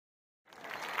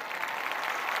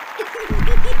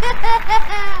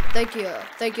Thank you.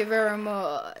 Thank you very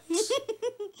much.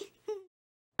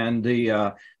 And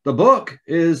the book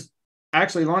is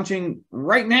actually launching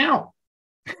right now.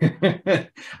 I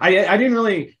didn't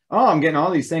really, I'm getting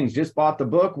all these things. Just bought the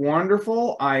book.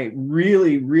 Wonderful. I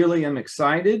really am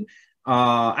excited.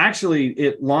 Actually,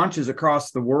 it launches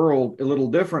across the world a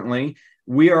little differently.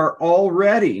 We are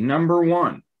already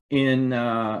 #1 in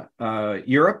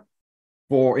Europe,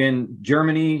 in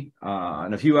Germany,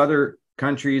 and a few other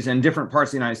countries and different parts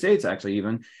of the United States, actually,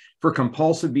 even for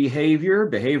compulsive behavior,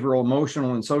 behavioral,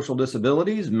 emotional, and social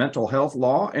disabilities, mental health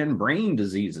law, and brain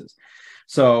diseases.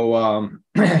 So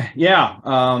yeah,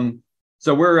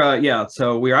 so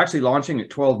we're actually launching at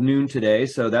 12 noon today.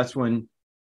 So that's when,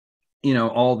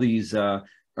 all these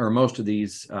or most of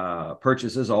these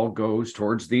purchases all goes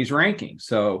towards these rankings.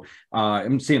 So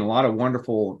I'm seeing a lot of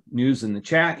wonderful news in the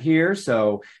chat here.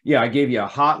 So yeah, I gave you a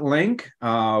hot link.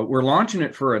 We're launching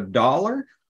it for $1,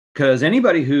 because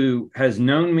anybody who has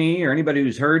known me or anybody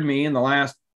who's heard me in the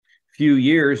last few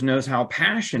years knows how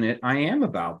passionate I am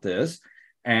about this.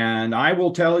 And I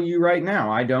will tell you right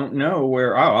now, I don't know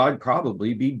where, I'd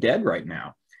probably be dead right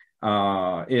now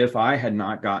if I had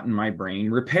not gotten my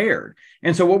brain repaired.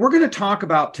 And so what we're going to talk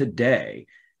about today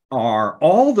are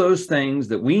all those things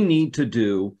that we need to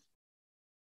do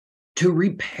to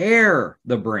repair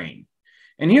the brain.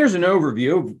 And here's an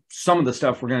overview of some of the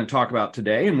stuff we're going to talk about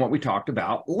today and what we talked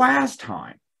about last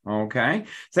time. Okay.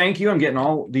 Thank you. I'm getting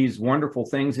all these wonderful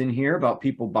things in here about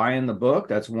people buying the book.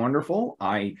 That's wonderful.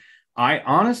 I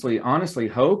honestly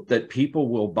hope that people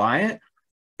will buy it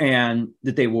and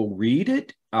that they will read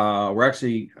it. We're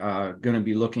actually going to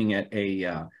be looking at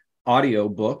a audio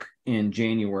book in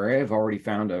January. I've already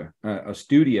found a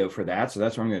studio for that, so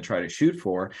that's what I'm going to try to shoot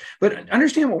for. But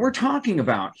understand what we're talking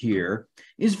about here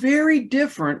is very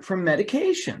different from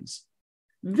medications.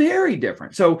 Very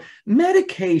different. So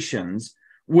medications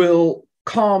will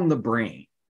calm the brain.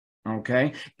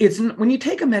 Okay. When you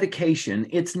take a medication,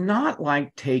 it's not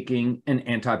like taking an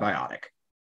antibiotic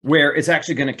where it's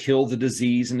actually going to kill the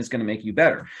disease and it's going to make you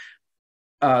better.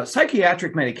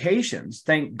 Psychiatric medications,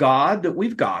 thank God that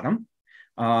we've got them.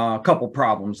 A couple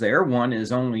problems there. One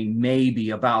is only maybe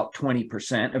about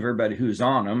 20% of everybody who's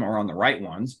on them are on the right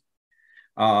ones.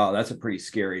 That's a pretty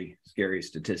scary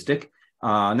statistic.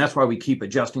 And that's why we keep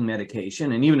adjusting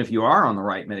medication. And even if you are on the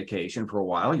right medication for a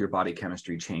while, your body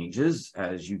chemistry changes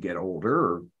as you get older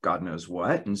or God knows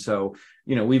what. And so,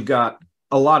 we've got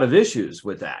a lot of issues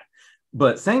with that.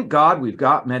 But thank God we've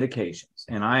got medications.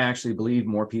 And I actually believe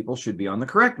more people should be on the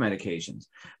correct medications.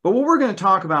 But what we're going to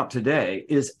talk about today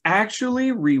is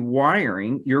actually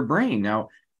rewiring your brain. Now,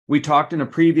 we talked in a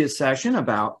previous session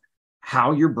about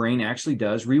how your brain actually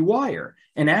does rewire.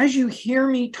 And as you hear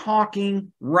me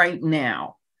talking right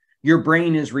now, your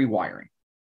brain is rewiring.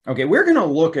 Okay, we're going to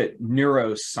look at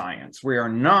neuroscience. We are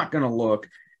not going to look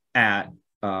at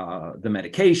the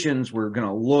medications. We're going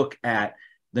to look at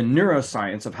the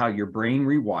neuroscience of how your brain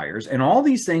rewires. And all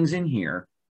these things in here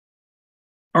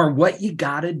are what you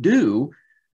got to do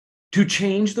to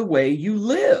change the way you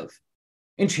live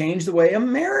and change the way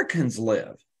Americans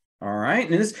live. All right.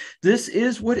 And this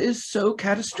is what is so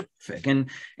catastrophic. And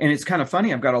it's kind of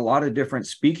funny. I've got a lot of different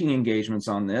speaking engagements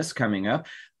on this coming up,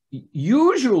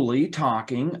 usually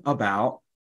talking about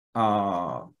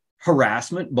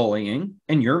harassment, bullying,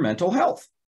 and your mental health.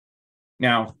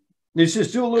 Now, let's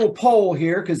just do a little poll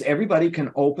here because everybody can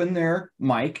open their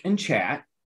mic and chat,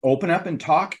 open up and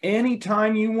talk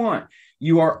anytime you want.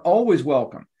 You are always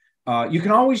welcome. You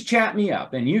can always chat me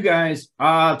up. And you guys,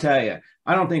 I'll tell you,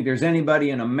 I don't think there's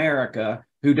anybody in America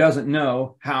who doesn't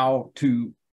know how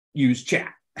to use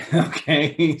chat.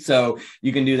 Okay, so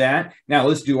you can do that. Now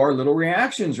let's do our little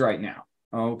reactions right now.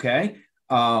 Okay,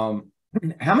 how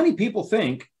many people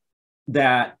think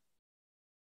that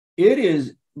it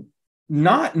is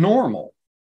not normal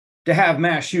to have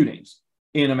mass shootings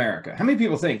in America? How many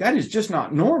people think that is just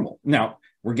not normal? Now,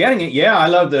 we're getting it. Yeah, I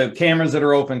love the cameras that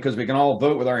are open because we can all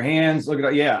vote with our hands. Look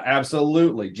at it. Yeah,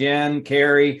 absolutely. Jen,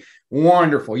 Carrie,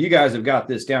 wonderful. You guys have got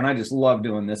this down. I just love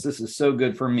doing this. This is so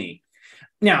good for me.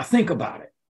 Now, think about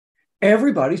it.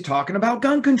 Everybody's talking about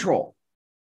gun control.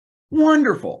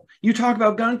 Wonderful. You talk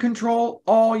about gun control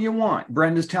all you want.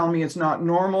 Brenda's telling me it's not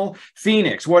normal.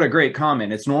 Phoenix, what a great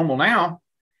comment. It's normal now.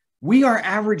 We are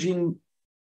averaging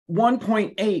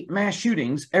 1.8 mass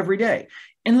shootings every day.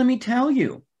 And let me tell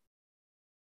you,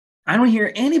 I don't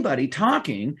hear anybody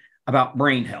talking about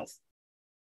brain health.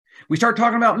 We start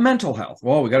talking about mental health.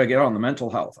 Well, we got to get on the mental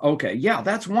health. Okay, yeah,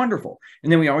 that's wonderful.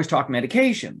 And then we always talk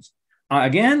medications.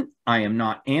 Again, I am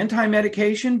not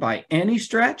anti-medication by any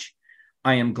stretch.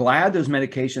 I am glad those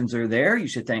medications are there. You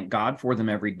should thank God for them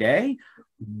every day.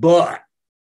 But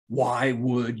why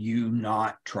would you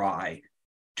not try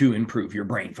to improve your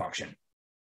brain function?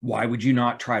 Why would you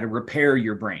not try to repair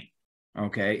your brain?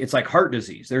 Okay. It's like heart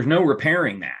disease. There's no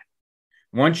repairing that.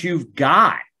 Once you've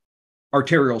got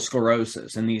arterial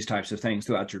sclerosis and these types of things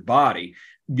throughout your body,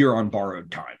 you're on borrowed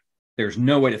time. There's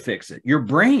no way to fix it. Your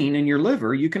brain and your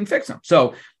liver, you can fix them.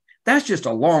 So that's just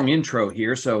a long intro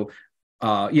here. So,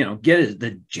 get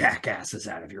the jackasses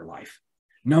out of your life.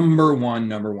 Number one.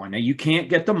 Now, you can't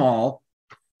get them all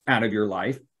out of your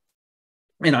life.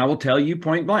 And I will tell you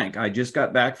point blank, I just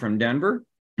got back from Denver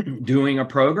doing a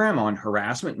program on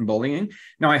harassment and bullying.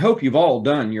 Now, I hope you've all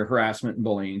done your harassment and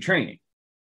bullying training.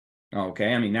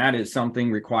 Okay, I mean, that is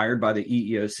something required by the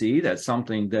EEOC. That's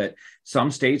something that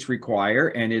some states require,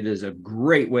 and it is a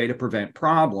great way to prevent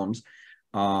problems.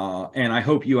 And I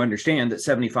hope you understand that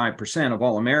 75% of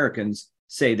all Americans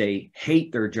say they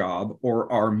hate their job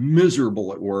or are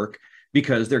miserable at work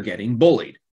because they're getting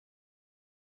bullied.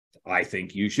 I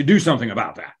think you should do something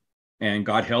about that. And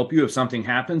God help you if something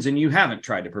happens and you haven't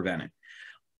tried to prevent it.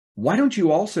 Why don't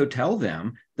you also tell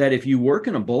them that if you work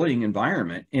in a bullying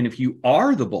environment, and if you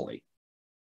are the bully,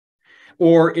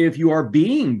 or if you are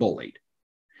being bullied,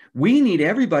 we need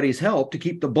everybody's help to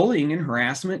keep the bullying and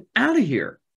harassment out of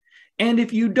here. And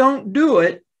if you don't do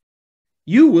it,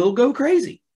 you will go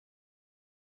crazy.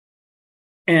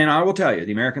 And I will tell you,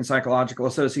 the American Psychological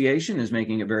Association is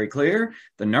making it very clear.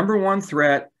 The number one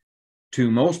threat to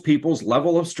most people's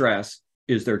level of stress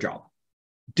is their job.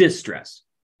 Distress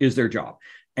is their job.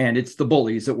 And it's the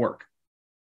bullies at work.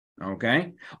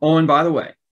 Okay. Oh, and by the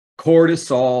way,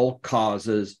 cortisol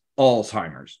causes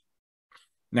Alzheimer's.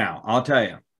 Now, I'll tell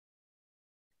you,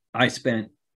 I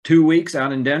spent 2 weeks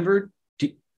out in Denver,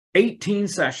 18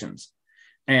 sessions,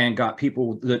 and got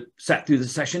people that sat through the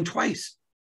session twice.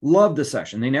 Loved the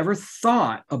session. They never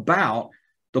thought about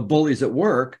the bullies at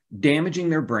work damaging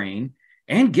their brain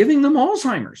and giving them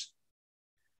Alzheimer's.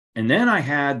 And then I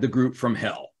had the group from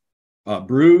hell. A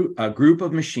group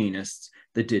of machinists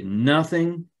that did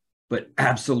nothing but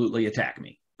absolutely attack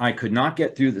me. I could not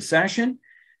get through the session,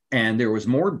 and there was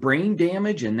more brain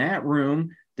damage in that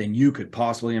room than you could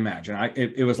possibly imagine.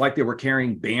 It was like they were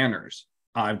carrying banners.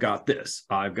 I've got this,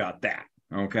 I've got that.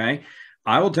 Okay.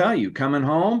 I will tell you, coming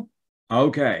home,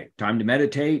 okay, time to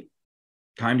meditate,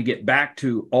 time to get back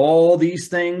to all these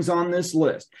things on this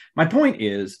list. My point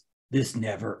is, this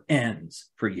never ends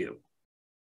for you.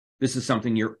 This is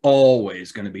something you're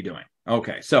always going to be doing.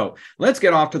 Okay, so let's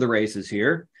get off to the races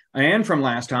here. And from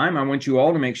last time, I want you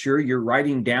all to make sure you're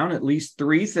writing down at least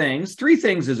 3 things. 3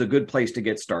 things is a good place to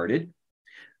get started.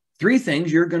 3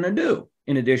 things you're going to do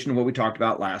in addition to what we talked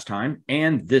about last time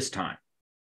and this time.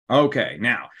 Okay,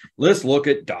 now let's look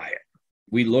at diet.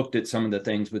 We looked at some of the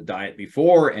things with diet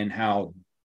before and how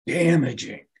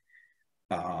damaging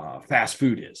fast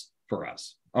food is for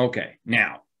us. Okay,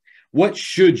 now, what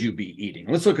should you be eating?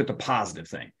 Let's look at the positive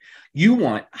thing. You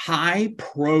want high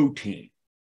protein.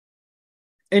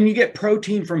 And you get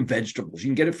protein from vegetables. You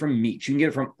can get it from meat. You can get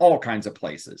it from all kinds of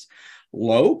places.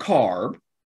 Low carb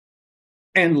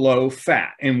and low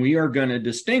fat. And we are going to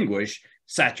distinguish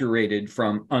saturated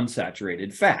from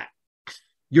unsaturated fat.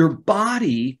 Your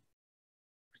body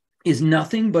is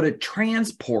nothing but a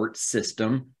transport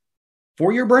system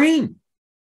for your brain.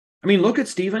 I mean, look at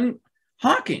Stephen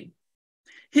Hawking.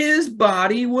 His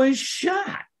body was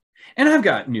shot. And I've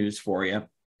got news for you.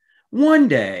 One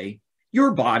day,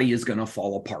 your body is going to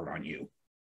fall apart on you.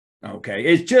 Okay.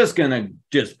 It's just going to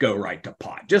just go right to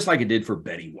pot, just like it did for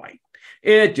Betty White.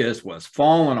 It just was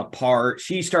falling apart.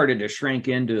 She started to shrink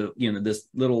into, this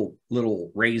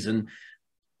little raisin,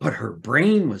 but her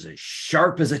brain was as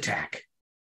sharp as a tack.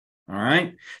 All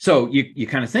right. So you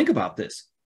kind of think about this.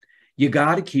 You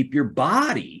got to keep your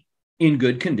body in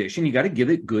good condition. You got to give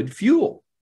it good fuel.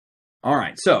 All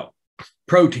right. So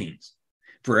proteins.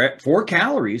 4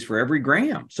 calories for every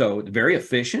gram. So very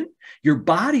efficient. Your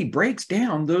body breaks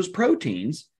down those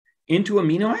proteins into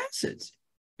amino acids,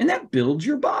 and that builds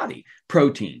your body.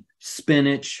 Protein,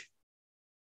 spinach,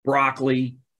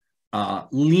 broccoli,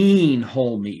 lean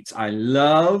whole meats. I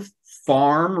love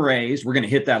farm raised. We're going to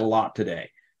hit that a lot today.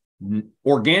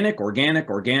 Organic,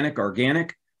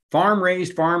 farm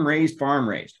raised.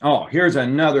 Oh, here's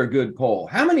another good poll.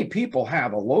 How many people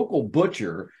have a local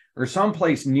butcher or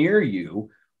someplace near you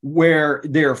where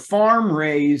they're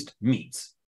farm-raised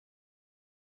meats?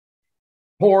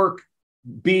 Pork,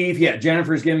 beef. Yeah,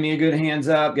 Jennifer's giving me a good hands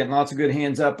up, getting lots of good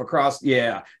hands up across.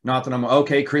 Yeah, not that I'm,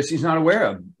 okay, Chrissy's not aware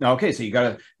of. Okay, so you got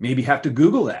to maybe have to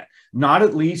Google that. Not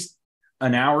at least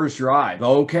an hour's drive.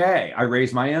 Okay, I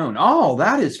raise my own. Oh,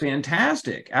 that is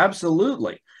fantastic.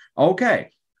 Absolutely. Okay.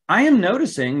 I am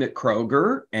noticing that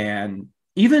Kroger and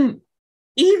even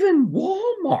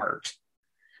Walmart,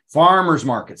 farmers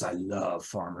markets. I love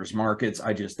farmers markets.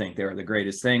 I just think they're the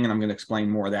greatest thing. And I'm going to explain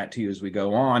more of that to you as we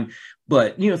go on.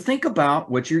 But, think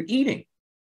about what you're eating.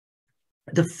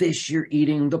 The fish you're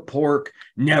eating, the pork,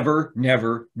 never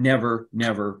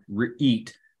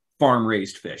eat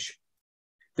farm-raised fish.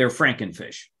 They're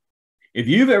Frankenfish. If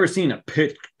you've ever seen a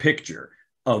picture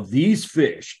of these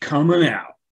fish coming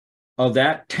out of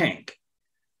that tank,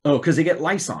 because they get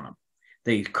lice on them.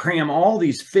 They cram all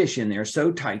these fish in there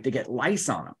so tight, they get lice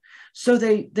on them. So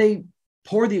they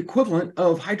pour the equivalent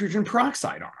of hydrogen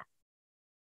peroxide on them.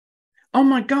 Oh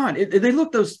my God, they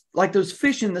look like those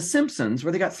fish in The Simpsons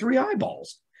where they got 3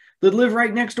 eyeballs that live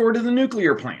right next door to the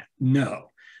nuclear plant. No,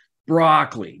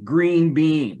 broccoli, green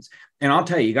beans. And I'll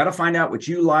tell you, you got to find out what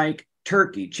you like.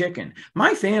 Turkey, chicken.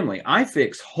 My family, I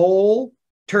fix whole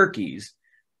turkeys,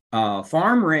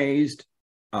 farm-raised,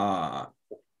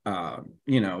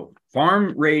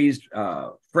 farm-raised,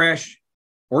 fresh,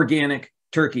 organic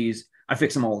turkeys. I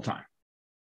fix them all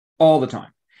the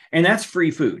time. And that's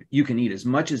free food. You can eat as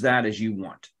much as that as you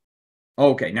want.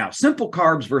 Okay, now simple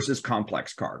carbs versus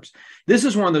complex carbs. This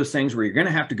is one of those things where you're going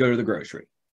to have to go to the grocery.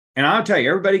 And I'll tell you,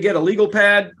 everybody get a legal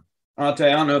pad. I'll tell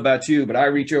you, I don't know about you, but I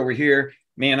reach over here.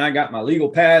 Man, I got my legal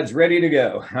pads ready to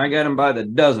go. I got them by the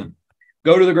dozen.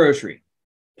 Go to the grocery.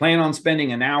 Plan on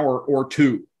spending an hour or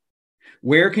 2.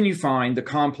 Where can you find the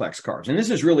complex carbs? And this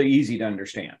is really easy to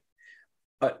understand.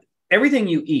 Everything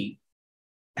you eat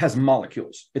has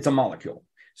molecules. It's a molecule.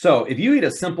 So if you eat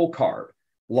a simple carb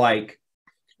like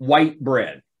white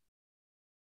bread,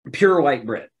 pure white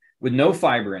bread with no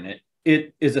fiber in it,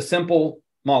 it is a simple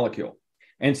molecule.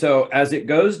 And so as it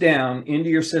goes down into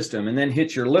your system and then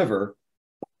hits your liver,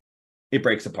 it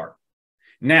breaks apart.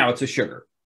 Now it's a sugar.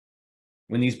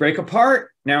 When these break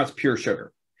apart, now it's pure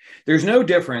sugar. There's no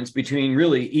difference between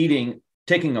really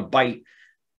taking a bite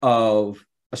of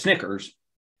a Snickers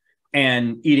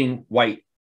and eating white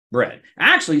bread.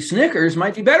 Actually, Snickers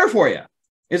might be better for you.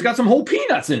 It's got some whole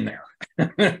peanuts in there.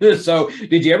 So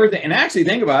did you ever think, and actually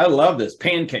think about it, I love this,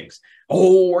 pancakes.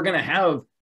 Oh, we're going to have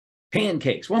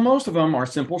pancakes. Well, most of them are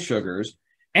simple sugars.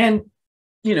 And,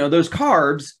 those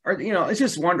carbs are, it's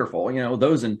just wonderful.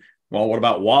 Those and, well, what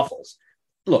about waffles?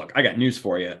 Look, I got news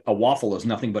for you. A waffle is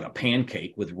nothing but a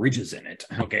pancake with ridges in it.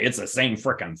 Okay. It's the same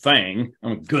freaking thing.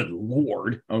 Oh, good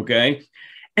Lord. Okay.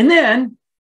 And then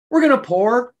we're going to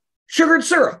pour sugared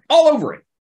syrup all over it.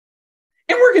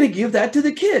 And we're going to give that to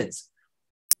the kids.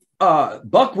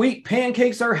 Buckwheat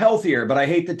pancakes are healthier, but I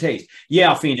hate the taste.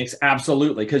 Yeah, Phoenix,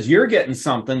 absolutely. Because you're getting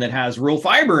something that has real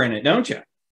fiber in it, don't you?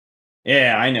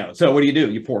 Yeah, I know. So what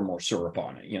do? You pour more syrup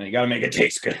on it. You got to make it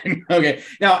taste good. Okay.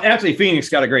 Now, actually, Phoenix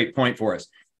got a great point for us.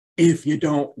 If you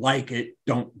don't like it,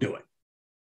 don't do it.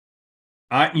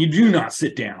 You do not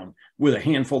sit down with a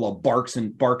handful of bark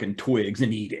and twigs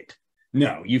and eat it.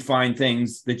 No, you find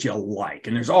things that you like,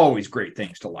 and there's always great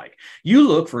things to like. You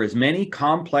look for as many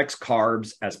complex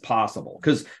carbs as possible,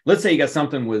 because let's say you got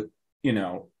something with,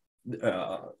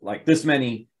 like this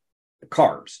many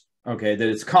carbs, okay, that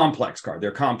it's complex carb.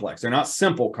 They're complex. They're not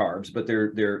simple carbs, but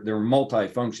they're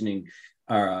multifunctioning,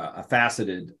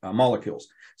 faceted molecules.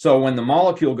 So when the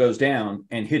molecule goes down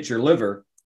and hits your liver,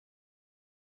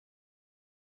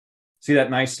 see that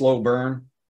nice slow burn?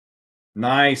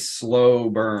 Nice slow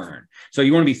burn. So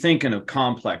you want to be thinking of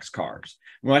complex carbs.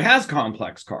 Well, it has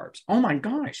complex carbs. Oh my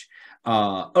gosh.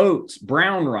 Oats,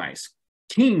 brown rice,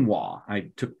 quinoa.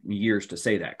 I took years to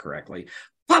say that correctly.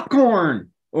 Popcorn.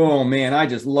 Oh man, I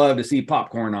just love to see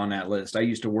popcorn on that list. I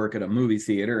used to work at a movie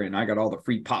theater and I got all the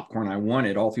free popcorn I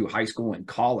wanted all through high school and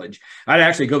college. I'd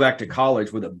actually go back to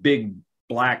college with a big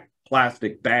black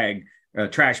plastic bag,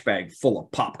 trash bag full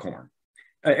of popcorn.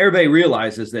 Everybody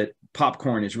realizes that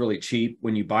popcorn is really cheap.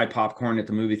 When you buy popcorn at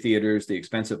the movie theaters, the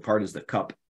expensive part is the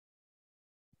cup.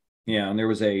 Yeah, and there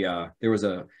was a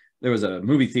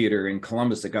movie theater in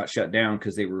Columbus that got shut down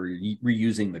because they were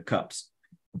reusing the cups.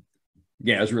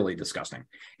 Yeah, it was really disgusting.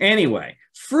 Anyway,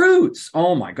 fruits.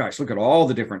 Oh my gosh, look at all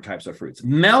the different types of fruits.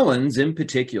 Melons in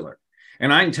particular.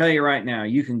 And I can tell you right now,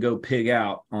 you can go pig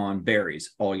out on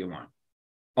berries all you want.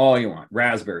 All you want.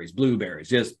 Raspberries, blueberries,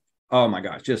 just, oh my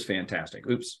gosh, just fantastic.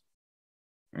 Oops.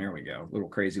 There we go. A little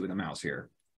crazy with the mouse here.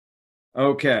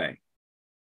 Okay.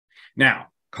 Now,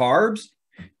 carbs,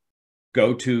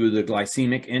 go to the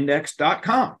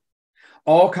glycemicindex.com.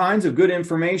 All kinds of good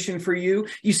information for you.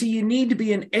 You see, you need to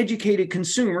be an educated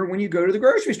consumer when you go to the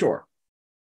grocery store.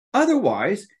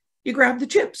 Otherwise, you grab the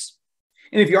chips.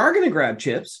 And if you are going to grab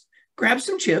chips, grab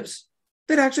some chips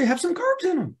that actually have some carbs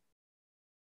in them.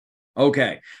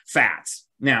 Okay, fats.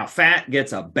 Now, fat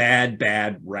gets a bad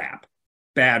rap.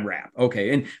 Bad rap.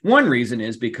 Okay, and one reason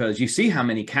is because you see how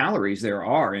many calories there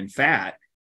are in fat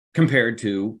compared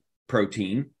to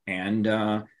protein and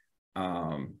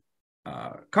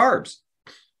carbs.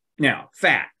 Now,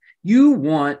 fat. You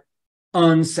want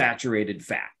unsaturated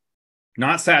fat,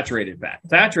 not saturated fat.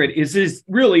 Saturated is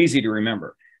real easy to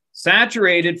remember.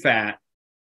 Saturated fat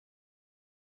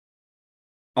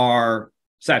are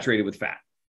saturated with fat.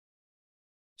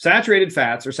 Saturated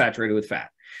fats are saturated with fat.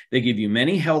 They give you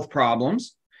many health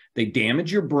problems. They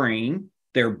damage your brain.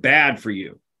 They're bad for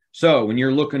you. So when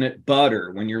you're looking at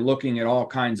butter, when you're looking at all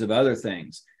kinds of other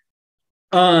things,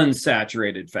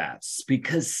 unsaturated fats,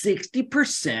 because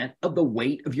 60% of the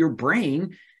weight of your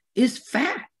brain is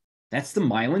fat. That's the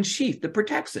myelin sheath that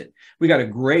protects it. We got a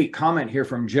great comment here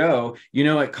from Joe. You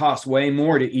know, it costs way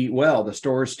more to eat well. The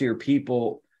stores steer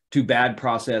people to bad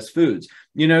processed foods.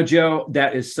 You know, Joe,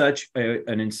 that is such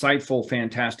an insightful,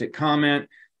 fantastic comment.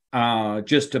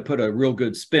 Just to put a real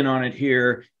good spin on it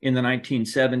here, in the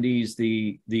 1970s,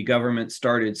 the government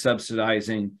started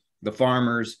subsidizing the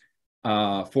farmers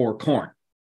for corn.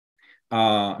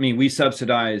 I mean, we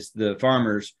subsidized the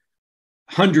farmers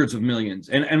hundreds of millions.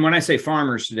 And when I say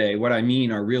farmers today, what I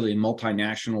mean are really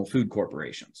multinational food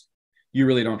corporations. You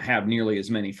really don't have nearly as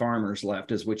many farmers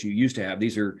left as what you used to have.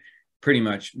 These are pretty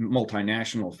much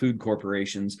multinational food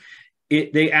corporations.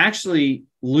 They actually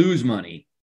lose money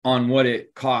on what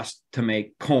it costs to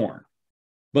make corn,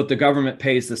 but the government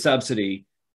pays the subsidy.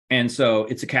 And so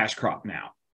it's a cash crop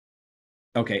now.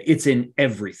 Okay, it's in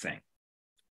everything.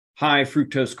 High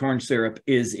fructose corn syrup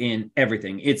is in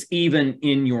everything. It's even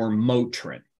in your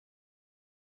Motrin.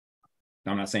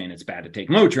 I'm not saying it's bad to take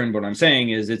Motrin. What I'm saying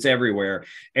is it's everywhere.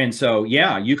 And so,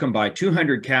 yeah, you can buy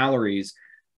 200 calories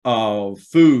of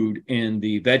food in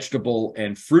the vegetable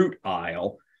and fruit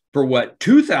aisle for what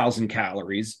 2,000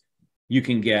 calories you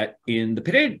can get in the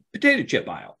potato chip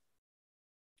aisle.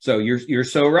 So you're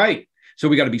so right. So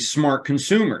we got to be smart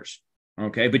consumers.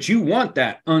 Okay, but you want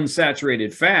that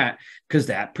unsaturated fat because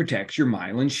that protects your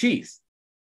myelin sheath.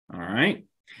 All right.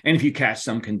 And if you catch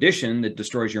some condition that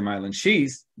destroys your myelin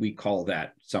sheath, we call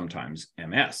that sometimes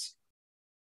MS.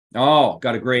 Oh,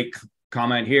 got a great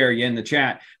comment here in the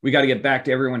chat. We got to get back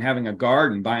to everyone having a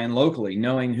garden, buying locally,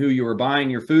 knowing who you are buying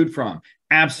your food from.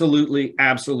 Absolutely,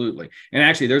 absolutely. And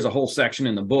actually, there's a whole section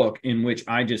in the book in which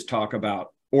I just talk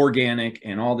about organic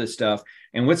and all this stuff.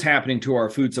 And what's happening to our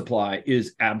food supply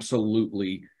is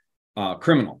absolutely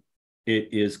criminal. It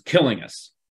is killing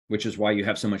us, which is why you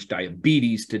have so much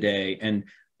diabetes today and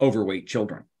overweight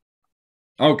children.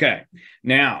 Okay,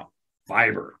 now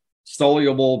fiber,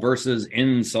 soluble versus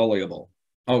insoluble.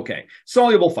 Okay,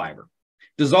 soluble fiber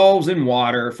dissolves in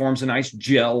water, forms a nice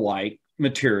gel-like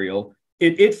material.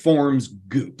 It forms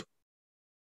goop.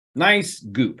 Nice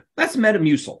goop. That's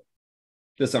Metamucil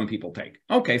that some people take.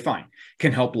 Okay, fine.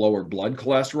 Can help lower blood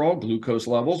cholesterol, glucose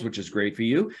levels, which is great for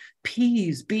you.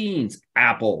 Peas, beans,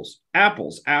 apples.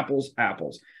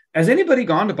 Has anybody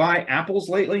gone to buy apples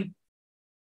lately?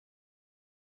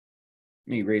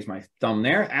 Let me raise my thumb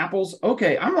there. Apples.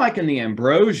 Okay, I'm liking the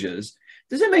ambrosias.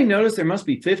 Does anybody notice there must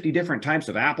be 50 different types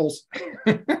of apples?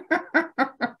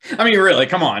 I mean, really,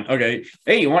 come on. Okay.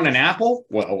 Hey, you want an apple?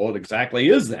 Well, what exactly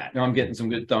is that? Now I'm getting some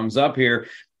good thumbs up here.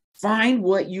 Find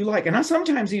what you like. And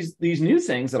sometimes these new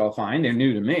things that I'll find, they're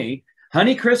new to me.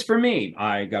 Honeycrisp for me.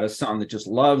 I got a son that just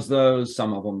loves those.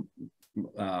 Some of them,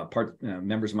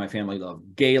 members of my family love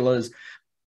galas.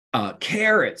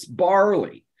 Carrots,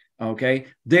 barley. Okay.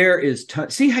 There is,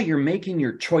 see how you're making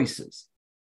your choices.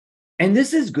 And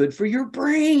this is good for your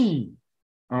brain.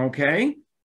 Okay.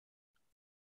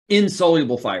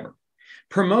 Insoluble fiber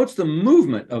promotes the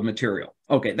movement of material.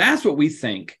 Okay. That's what we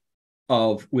think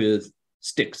of with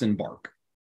sticks and bark.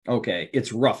 Okay,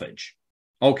 it's roughage.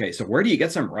 Okay, so where do you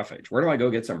get some roughage? Where do I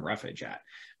go get some roughage at?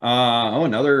 Oh,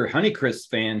 another Honeycrisp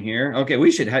fan here. Okay,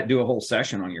 we should do a whole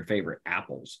session on your favorite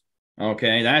apples.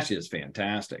 Okay, that's just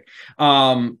fantastic.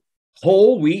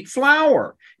 Whole wheat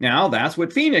flour. Now, that's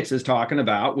what Phoenix is talking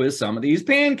about with some of these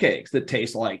pancakes that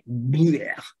taste like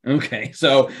bleh. Okay,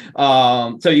 so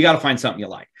you got to find something you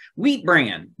like. Wheat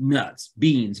bran, nuts,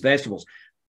 beans, vegetables,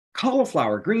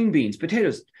 cauliflower, green beans,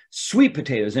 potatoes, sweet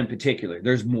potatoes in particular.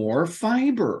 There's more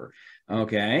fiber.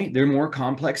 Okay, there are more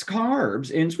complex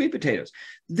carbs in sweet potatoes.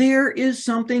 There is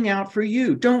something out for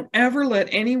you. Don't ever let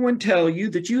anyone tell you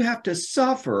that you have to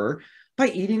suffer by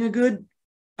eating a good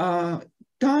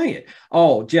diet.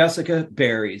 Oh, Jessica,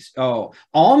 berries. Oh,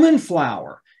 almond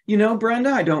flour. You know,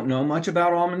 Brenda, I don't know much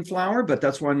about almond flour, but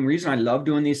that's one reason I love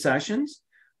doing these sessions.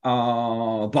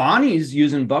 Bonnie's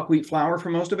using buckwheat flour for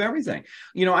most of everything.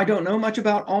 I don't know much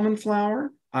about almond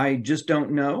flour. I just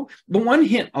don't know. But one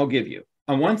hint I'll give you,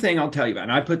 and one thing I'll tell you about,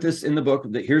 and I put this in the book,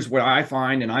 that here's what I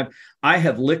find, and I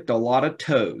have licked a lot of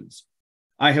toads.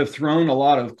 I have thrown a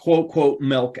lot of quote, quote,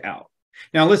 milk out.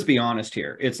 Now, let's be honest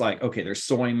here. It's like, okay, there's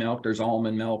soy milk, there's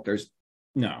almond milk,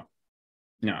 no,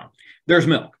 there's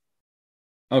milk.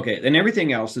 Okay, then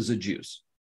everything else is a juice.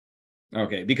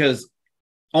 Okay, because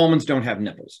almonds don't have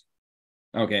nipples.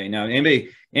 Okay, now anybody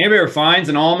ever finds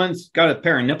an almond's got a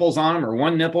pair of nipples on them or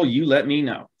one nipple, you let me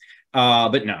know.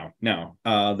 But no.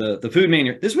 The food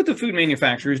this is what the food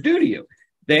manufacturers do to you.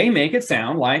 They make it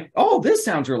sound like, oh, this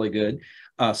sounds really good.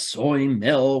 Soy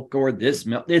milk or this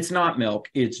milk. It's not milk,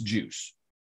 it's juice.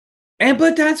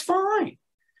 But that's fine.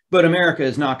 But America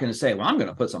is not going to say, well, I'm going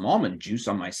to put some almond juice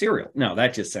on my cereal. No,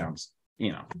 that just sounds,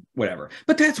 whatever.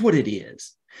 But that's what it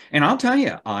is. And I'll tell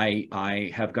you,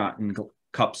 I have gotten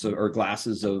cups or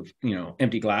glasses of,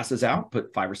 empty glasses out,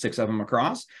 put 5 or 6 of them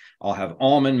across. I'll have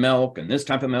almond milk and this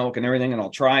type of milk and everything, and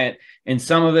I'll try it. And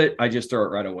some of it, I just throw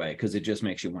it right away because it just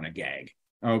makes you want to gag.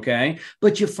 Okay.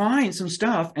 But you find some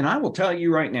stuff, and I will tell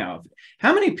you right now,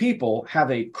 how many people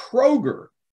have a Kroger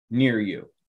near you?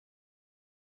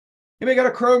 Anybody got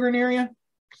a Kroger near you?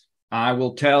 I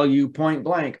will tell you point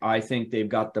blank, I think they've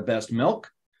got the best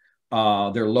milk.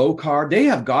 They're low carb. They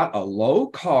have got a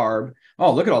low carb.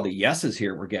 Oh, look at all the yeses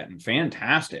here we're getting.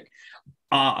 Fantastic.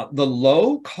 The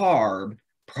low carb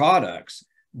products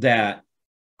that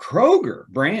Kroger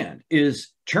brand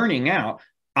is churning out,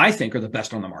 I think, are the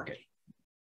best on the market.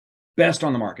 Best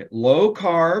on the market. Low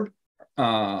carb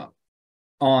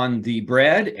on the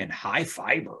bread and high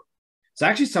fiber. It's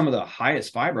actually some of the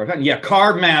highest fiber I've had. Yeah,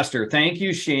 Carb Master. Thank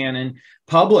you, Shannon.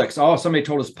 Publix. Oh, somebody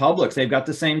told us Publix. They've got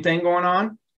the same thing going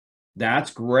on.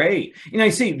 That's great.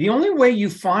 You see, the only way you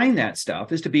find that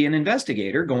stuff is to be an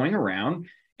investigator going around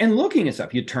and looking at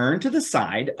stuff. You turn to the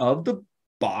side of the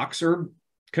box or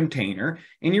container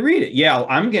and you read it. Yeah,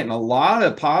 I'm getting a lot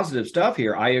of positive stuff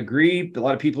here. I agree. A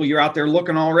lot of people, you're out there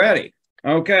looking already.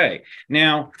 Okay.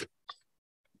 Now,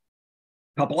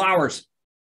 a couple hours.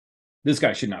 This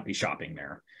guy should not be shopping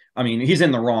there. I mean, he's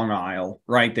in the wrong aisle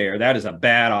right there. That is a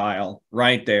bad aisle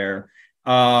right there.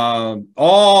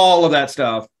 All of that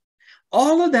stuff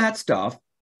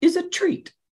is a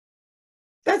treat.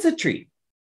 That's a treat.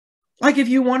 Like if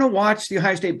you want to watch the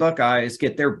Ohio State Buckeyes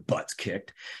get their butts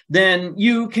kicked, then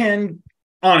you can,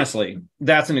 honestly,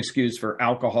 that's an excuse for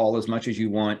alcohol as much as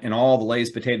you want and all the Lay's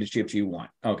potato chips you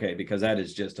want. Okay, because that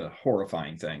is just a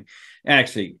horrifying thing.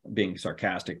 Actually, being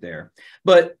sarcastic there.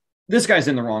 But this guy's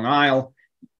in the wrong aisle,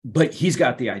 but he's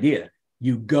got the idea.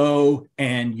 You go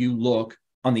and you look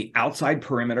on the outside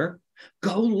perimeter.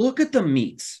 Go look at the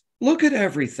meats. Look at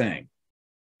everything.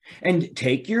 And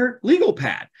take your legal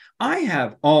pad. I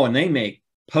have, and they make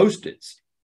Post-its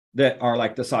that are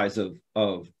like the size of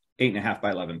 8.5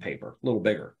 by 11 paper, a little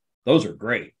bigger. Those are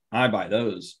great. I buy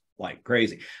those like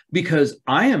crazy because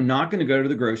I am not going to go to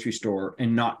the grocery store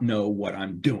and not know what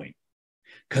I'm doing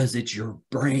because it's your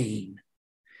brain.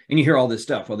 And you hear all this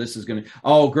stuff. Well, this is going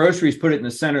to, groceries put it in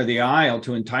the center of the aisle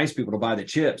to entice people to buy the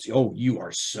chips. Oh, you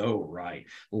are so right.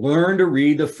 Learn to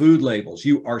read the food labels.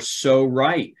 You are so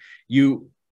right. You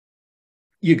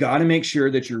got to make sure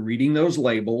that you're reading those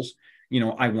labels.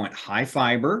 I want high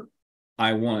fiber.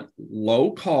 I want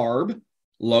low carb,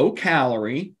 low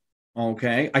calorie.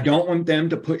 Okay. I don't want them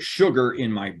to put sugar in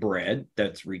my bread.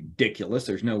 That's ridiculous.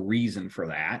 There's no reason for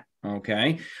that.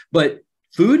 Okay. But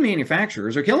food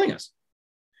manufacturers are killing us.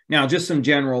 Now, just some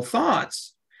general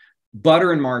thoughts.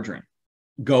 Butter and margarine.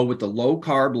 Go with the low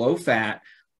carb, low fat,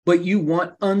 but you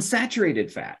want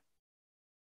unsaturated fat.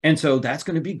 And so that's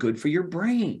going to be good for your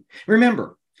brain.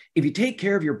 Remember, if you take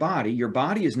care of your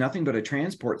body is nothing but a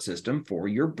transport system for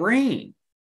your brain.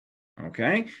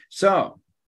 Okay? So,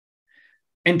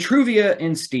 and Truvia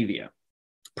and stevia.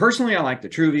 Personally, I like the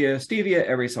Truvia, stevia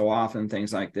every so often,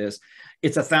 things like this.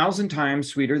 It's 1,000 times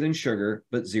sweeter than sugar,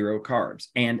 but 0 carbs.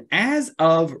 And as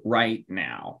of right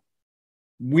now,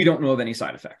 we don't know of any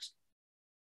side effects.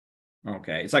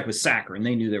 Okay. It's like with saccharin.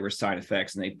 They knew there were side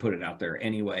effects and they put it out there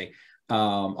anyway.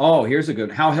 Here's a good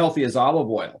one. How healthy is olive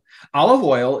oil? Olive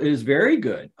oil is very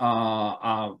good.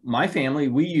 My family,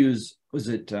 we use,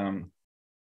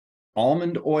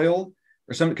 almond oil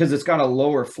or something because it's got a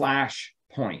lower flash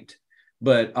point.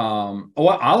 But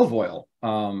olive oil,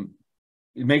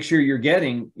 make sure you're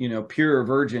getting, pure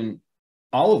virgin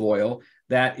olive oil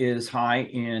that is high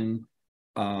in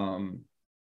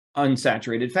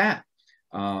unsaturated fat.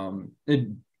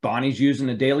 Bonnie's using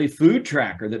a daily food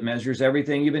tracker that measures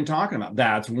everything you've been talking about.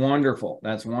 That's wonderful.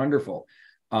 That's wonderful.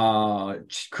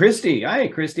 Christy, hi,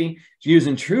 Christy, she's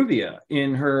using Truvia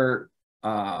in her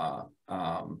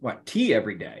tea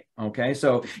every day. Okay,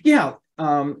 so yeah,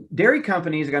 dairy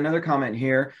companies, I got another comment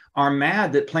here, are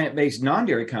mad that plant-based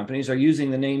non-dairy companies are using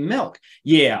the name milk.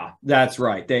 Yeah, that's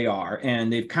right, they are,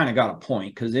 and they've kind of got a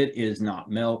point, because it is not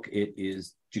milk, it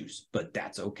is juice, but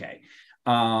that's okay.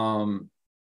 Oh,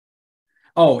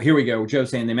 here we go. Joe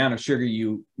saying the amount of sugar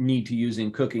you need to use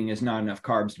in cooking is not enough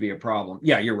carbs to be a problem.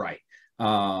 Yeah, you're right.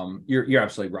 You're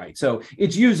absolutely right. So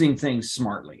it's using things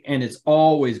smartly, and it's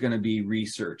always going to be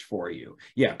research for you.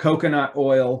 Yeah, coconut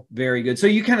oil, very good. So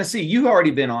you kind of see, you've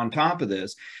already been on top of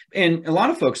this. And a lot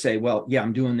of folks say, well, yeah,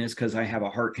 I'm doing this because I have a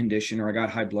heart condition or I got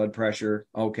high blood pressure.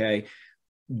 Okay,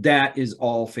 that is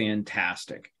all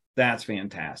fantastic. That's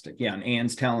fantastic. Yeah, and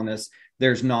Anne's telling us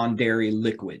there's non-dairy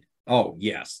liquid. Oh,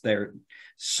 yes, there.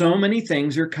 So many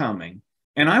things are coming.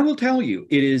 And I will tell you,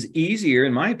 it is easier,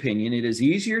 in my opinion, it is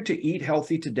easier to eat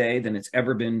healthy today than it's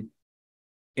ever been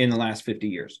in the last 50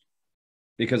 years,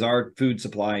 because our food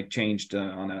supply changed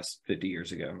on us 50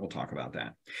 years ago. We'll talk about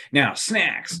that. Now,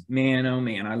 snacks, man, oh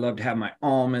man, I love to have my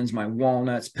almonds, my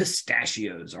walnuts,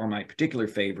 pistachios are my particular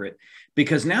favorite,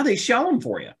 because now they shell them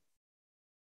for you.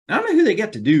 I don't know who they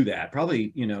get to do that.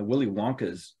 Probably, Willy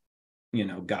Wonka's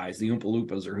guys, the Oompa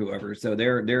Loompas or whoever. So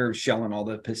they're shelling all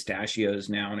the pistachios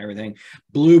now and everything.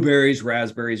 Blueberries,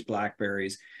 raspberries,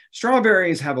 blackberries.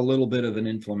 Strawberries have a little bit of an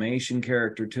inflammation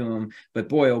character to them, but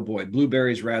boy, oh boy,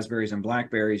 blueberries, raspberries, and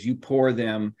blackberries, you pour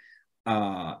them,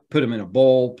 put them in a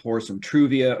bowl, pour some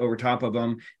Truvia over top of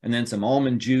them, and then some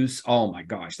almond juice. Oh my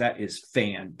gosh, that is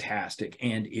fantastic.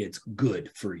 And it's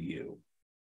good for you.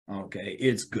 Okay,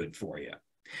 it's good for you.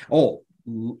 Oh,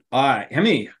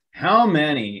 how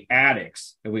many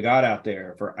addicts have we got out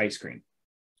there for ice cream?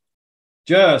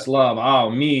 Just love. Oh,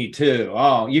 me too.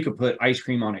 Oh, you could put ice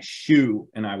cream on a shoe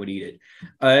and I would eat it.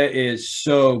 It is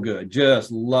so good.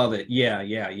 Just love it. Yeah.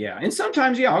 And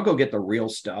sometimes, I'll go get the real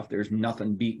stuff. There's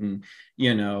nothing beating,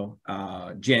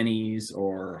 Jenny's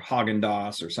or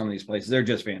Haagen-Dazs or some of these places. They're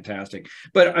just fantastic.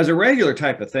 But as a regular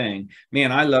type of thing,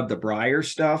 man, I love the Breyers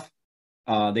stuff.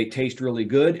 They taste really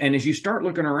good. And as you start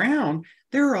looking around,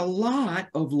 there are a lot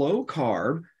of low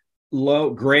carb,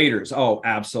 low Graders. Oh,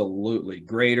 absolutely.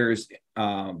 Graders.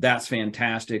 That's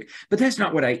fantastic. But that's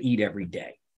not what I eat every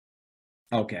day.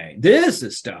 Okay. This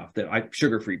is stuff that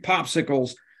sugar-free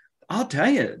popsicles. I'll tell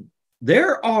you,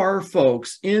 there are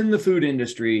folks in the food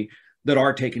industry that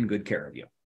are taking good care of you.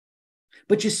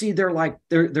 But you see, they're like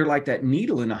that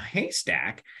needle in a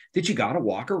haystack that you got to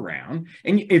walk around.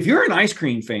 And if you're an ice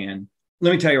cream fan,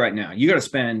 let me tell you right now, you got to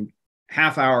spend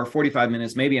half hour, 45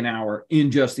 minutes, maybe an hour in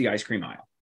just the ice cream aisle,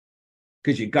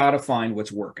 because you got to find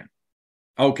what's working.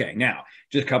 Okay, now,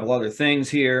 just a couple other things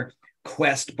here.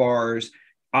 Quest bars.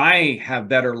 I have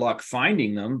better luck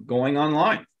finding them going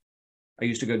online. I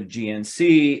used to go to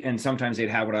GNC, and sometimes they'd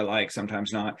have what I like,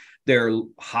 sometimes not. They're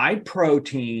high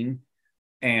protein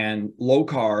and low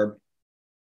carb.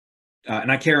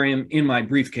 And I carry them in my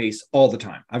briefcase all the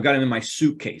time. I've got them in my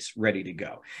suitcase ready to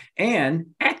go.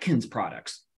 And Atkins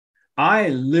products. I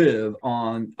live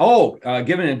on,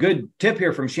 giving a good tip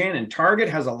here from Shannon. Target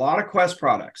has a lot of Quest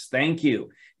products. Thank you.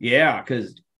 Yeah,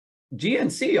 because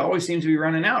GNC always seems to be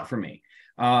running out for me.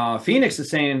 Phoenix is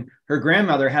saying her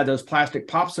grandmother had those plastic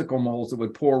popsicle molds that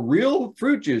would pour real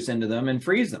fruit juice into them and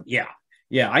freeze them.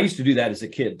 Yeah, I used to do that as a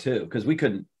kid too, because we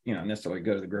couldn't, necessarily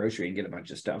go to the grocery and get a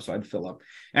bunch of stuff. So I'd fill up.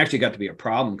 Actually got to be a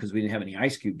problem because we didn't have any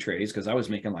ice cube trays, because I was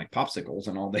making like popsicles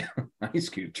and all the ice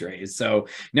cube trays. So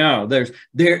no, there's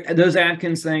those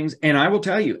Atkins things. And I will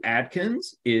tell you,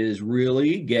 Atkins is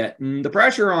really getting the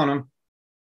pressure on them.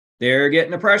 They're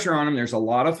getting the pressure on them. There's a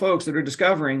lot of folks that are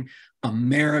discovering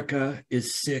America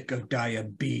is sick of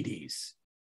diabetes.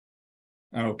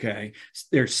 Okay,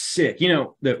 they're sick.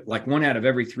 Like 1 out of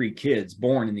every 3 kids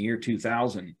born in the year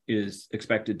 2000 is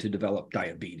expected to develop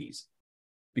diabetes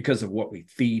because of what we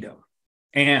feed them.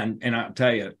 And I'll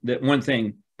tell you that one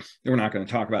thing that we're not going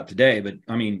to talk about today, but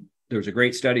I mean, there was a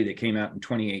great study that came out in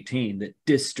 2018 that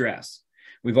distress.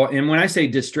 And when I say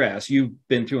distress, you've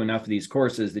been through enough of these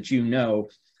courses that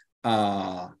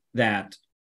that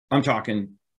I'm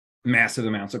talking massive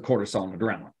amounts of cortisol and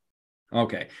adrenaline.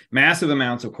 Okay, massive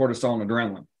amounts of cortisol and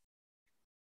adrenaline.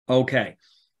 Okay,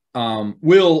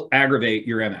 will aggravate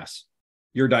your MS,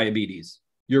 your diabetes,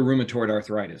 your rheumatoid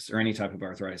arthritis, or any type of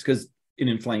arthritis, because it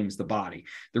inflames the body.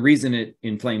 The reason it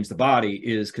inflames the body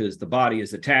is because the body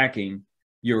is attacking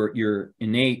your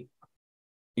innate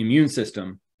immune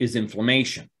system is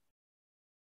inflammation,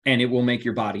 and it will make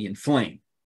your body inflame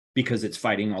because it's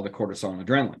fighting all the cortisol and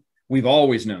adrenaline. We've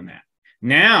always known that.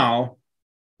 Now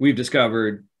we've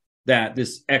discovered that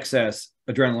this excess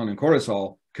adrenaline and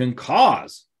cortisol can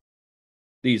cause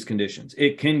these conditions.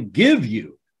 It can give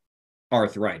you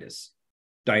arthritis,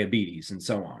 diabetes, and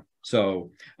so on.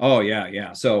 So, oh yeah,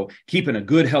 yeah. So keeping a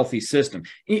good, healthy system.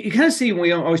 You kind of see when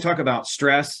we always talk about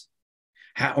stress.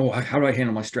 How do I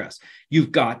handle my stress?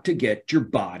 You've got to get your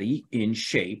body in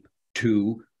shape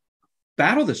to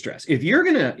battle the stress. If you're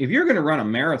gonna run a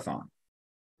marathon,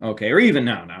 okay, or even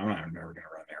no, I'm never gonna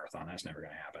run a marathon. That's never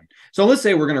gonna happen. So let's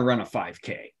say we're gonna run a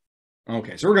 5K.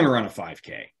 Okay, so we're gonna run a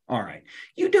 5K. All right.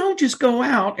 You don't just go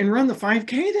out and run the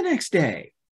 5K the next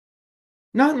day.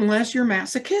 Not unless you're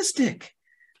masochistic.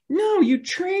 No, you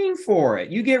train for it.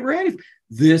 You get ready.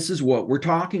 This is what we're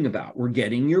talking about. We're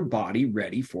getting your body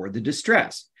ready for the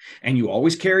distress. And you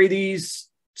always carry these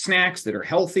snacks that are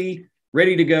healthy,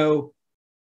 ready to go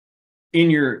in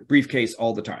your briefcase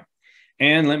all the time.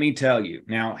 And let me tell you,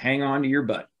 now hang on to your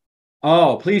butt.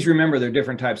 Oh, please remember there are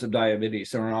different types of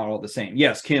diabetes, so they're not all the same.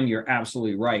 Yes, Kim, you're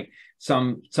absolutely right.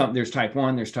 Some there's type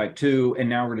 1, there's type 2, and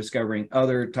now we're discovering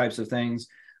other types of things.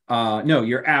 No,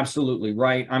 you're absolutely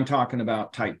right. I'm talking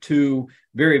about type 2,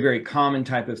 very, very common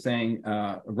type of thing,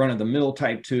 run-of-the-mill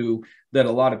type 2 that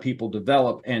a lot of people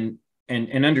develop and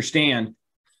understand.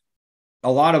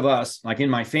 A lot of us, like in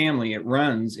my family, it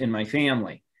runs in my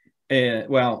family.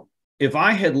 Well, if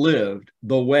I had lived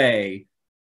the way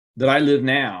that I live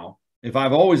now, if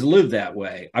I've always lived that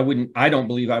way, I don't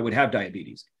believe I would have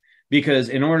diabetes. Because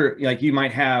in order, like you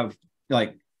might have,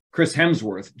 like Chris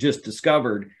Hemsworth just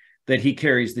discovered that he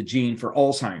carries the gene for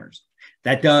Alzheimer's.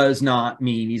 That does not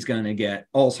mean he's going to get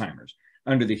Alzheimer's.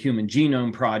 Under the Human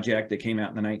Genome Project that came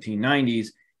out in the 1990s,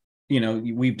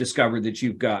 we've discovered that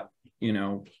you've got,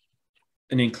 an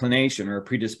inclination or a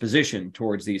predisposition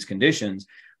towards these conditions.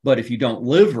 But if you don't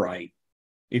live right,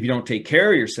 if you don't take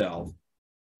care of yourself,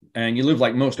 and you live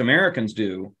like most Americans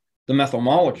do, the methyl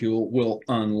molecule will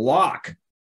unlock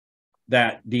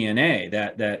that DNA,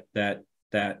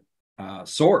 that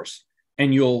source,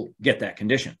 and you'll get that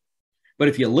condition. But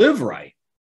if you live right,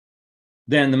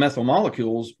 then the methyl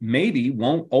molecules maybe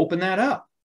won't open that up.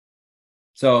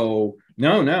 So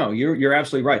no, you're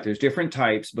absolutely right. There's different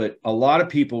types, but a lot of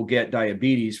people get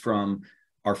diabetes from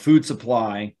our food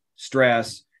supply,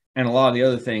 stress, and a lot of the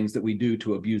other things that we do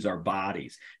to abuse our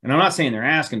bodies. And I'm not saying they're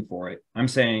asking for it. I'm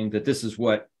saying that this is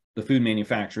what the food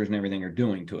manufacturers and everything are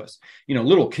doing to us.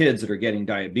 Little kids that are getting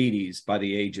diabetes by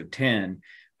the age of 10,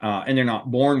 and they're not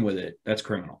born with it, that's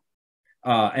criminal.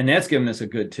 And that's given us a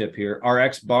good tip here.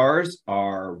 RX bars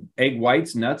are egg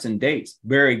whites, nuts, and dates.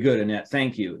 Very good, Annette.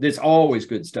 Thank you. It's always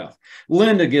good stuff.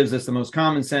 Linda gives us the most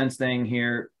common sense thing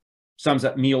here. Sums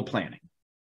up meal planning.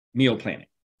 Meal planning.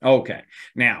 Okay.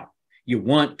 Now, you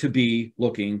want to be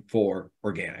looking for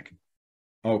organic.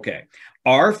 Okay.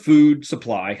 Our food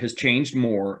supply has changed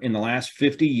more in the last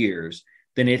 50 years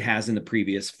than it has in the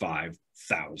previous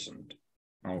 5,000.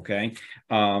 Okay.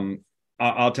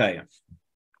 I'll tell you,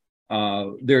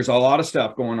 there's a lot of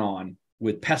stuff going on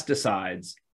with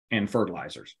pesticides and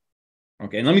fertilizers.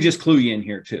 Okay. And let me just clue you in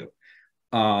here too.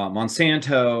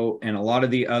 Monsanto and a lot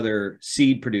of the other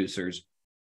seed producers,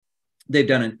 they've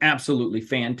done an absolutely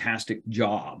fantastic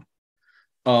job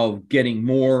of getting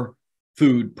more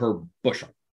food per bushel.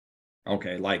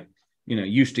 Okay. Like,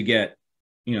 used to get,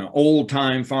 old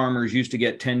time farmers used to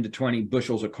get 10 to 20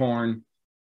 bushels of corn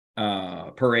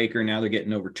per acre. Now they're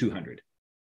getting over 200.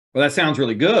 Well, that sounds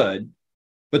really good,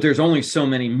 but there's only so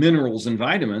many minerals and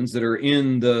vitamins that are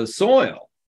in the soil.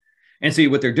 And see,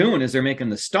 what they're doing is they're making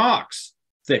the stalks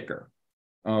thicker.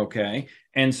 Okay.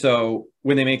 And so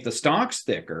when they make the stalks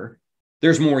thicker,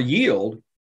 there's more yield.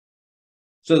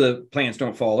 So the plants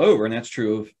don't fall over. And that's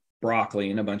true of broccoli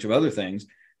and a bunch of other things,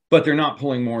 but they're not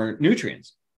pulling more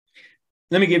nutrients.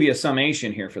 Let me give you a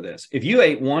summation here for this. If you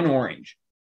ate one orange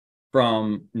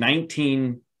from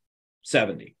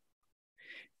 1970,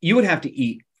 you would have to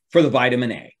eat, for the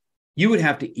vitamin A, you would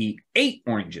have to eat 8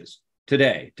 oranges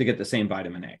today to get the same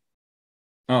vitamin A.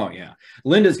 Oh, yeah.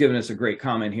 Linda's given us a great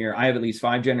comment here. I have at least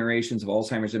 5 generations of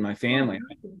Alzheimer's in my family.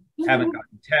 I haven't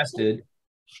gotten tested.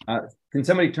 Can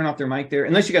somebody turn off their mic there?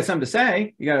 Unless you got something to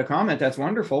say, you got a comment, that's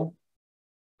wonderful.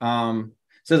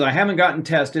 Says, I haven't gotten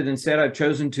tested. Instead, I've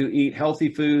chosen to eat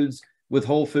healthy foods with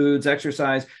whole foods,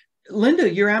 exercise.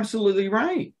 Linda, you're absolutely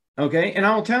right. Okay. And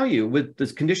I'll tell you, with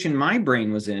this condition my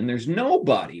brain was in, there's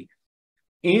nobody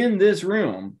in this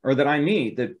room or that I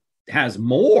meet that has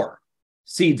more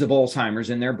seeds of Alzheimer's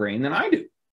in their brain than I do.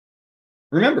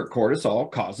 Remember,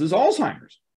 cortisol causes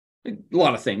Alzheimer's. A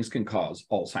lot of things can cause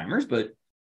Alzheimer's, but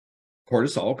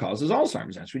cortisol causes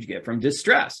Alzheimer's. That's what you get from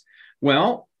distress.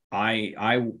 Well,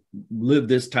 I live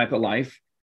this type of life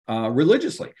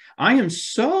religiously. I am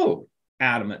so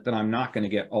adamant that I'm not going to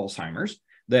get Alzheimer's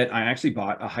that I actually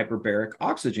bought a hyperbaric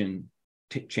oxygen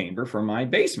chamber for my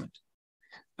basement.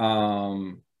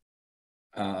 So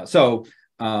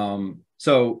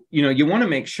you want to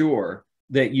make sure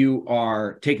that you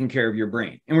are taking care of your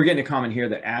brain. And we're getting a comment here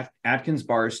that Atkins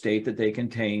bars state that they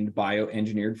contained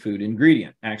bioengineered food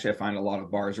ingredient. Actually, I find a lot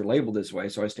of bars are labeled this way,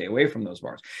 so I stay away from those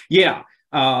bars. Yeah,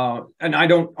 and I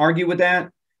don't argue with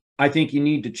that. I think you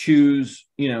need to choose,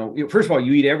 first of all,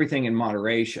 you eat everything in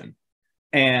moderation.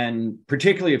 And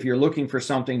particularly if you're looking for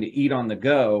something to eat on the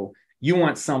go, you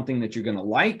want something that you're going to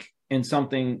like and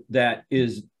something that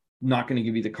is not going to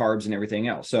give you the carbs and everything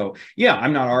else. So yeah,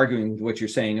 I'm not arguing with what you're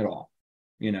saying at all,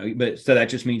 but so that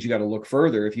just means you got to look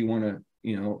further if you want to,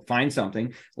 find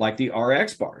something like the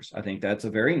RX bars. I think that's a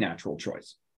very natural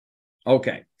choice.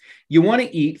 Okay. You want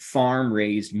to eat farm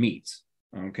raised meats.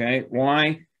 Okay.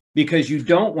 Why? Because you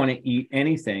don't want to eat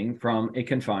anything from a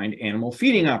confined animal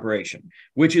feeding operation,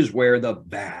 which is where the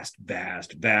vast,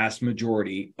 vast, vast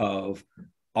majority of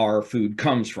our food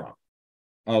comes from.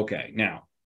 Okay. Now,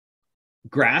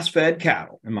 grass-fed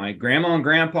cattle. And my grandma and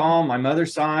grandpa on my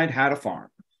mother's side had a farm.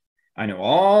 I know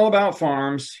all about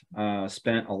farms,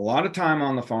 spent a lot of time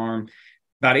on the farm,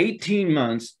 about 18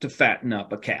 months to fatten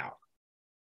up a cow.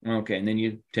 Okay, and then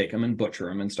you take them and butcher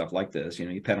them and stuff like this.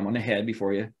 You pet them on the head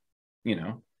before you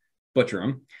butcher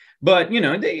them. But,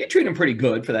 you treat them pretty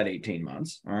good for that 18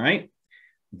 months, all right?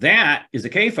 That is a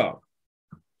CAFO.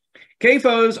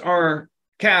 CAFOs are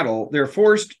cattle. They're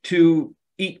forced to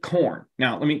eat corn.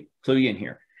 Now, let me clue you in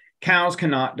here. Cows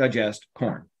cannot digest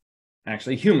corn.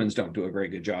 Actually, humans don't do a very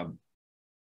good job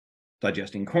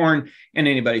digesting corn. And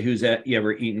anybody who's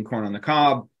ever eaten corn on the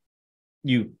cob,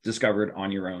 you discovered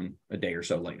on your own a day or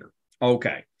so later.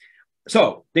 Okay.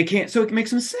 So they can't, so it makes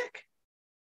them sick.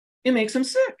 It makes them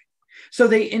sick. So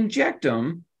they inject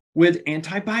them with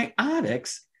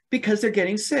antibiotics because they're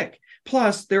getting sick.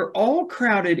 Plus, they're all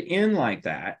crowded in like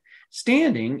that,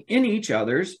 standing in each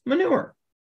other's manure.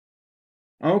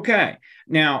 Okay.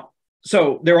 Now,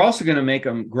 so they're also going to make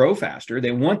them grow faster.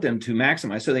 They want them to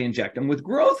maximize, so they inject them with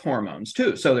growth hormones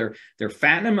too. So they're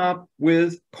fattening them up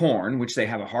with corn, which they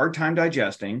have a hard time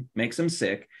digesting, makes them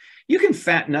sick. You can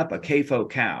fatten up a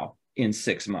CAFO cow in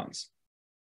 6 months.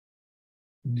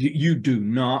 You do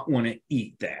not want to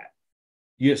eat that.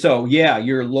 So yeah,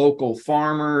 your local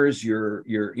farmers,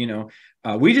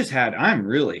 we just had, I'm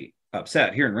really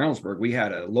upset here in Reynoldsburg. We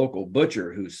had a local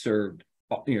butcher who served,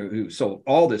 who sold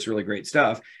all this really great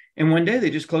stuff. And one day they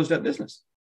just closed up business.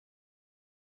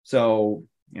 So,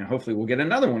 hopefully we'll get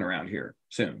another one around here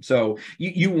soon. So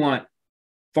you want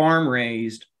farm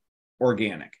raised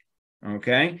organic.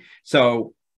 Okay.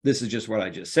 So this is just what I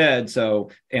just said.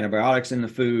 So antibiotics in the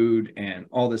food and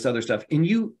all this other stuff, and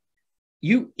you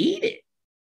eat it.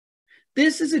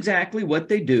 This is exactly what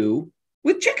they do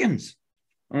with chickens.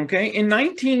 Okay. In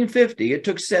 1950, it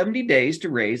took 70 days to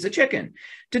raise a chicken.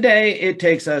 Today, it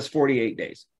takes us 48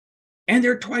 days. And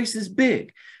they're twice as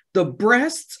big. The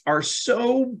breasts are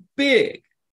so big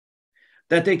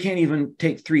that they can't even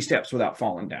take 3 steps without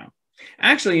falling down.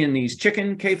 Actually, in these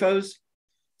chicken CAFOs,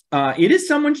 it is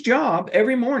someone's job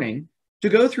every morning to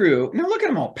go through. Now, look at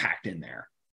them all packed in there.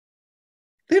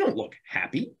 They don't look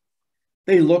happy.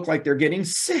 They look like they're getting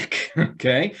sick,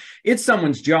 okay? It's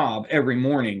someone's job every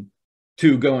morning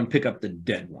to go and pick up the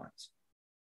dead ones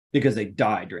because they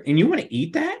died. And you want to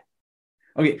eat that?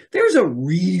 Okay, there's a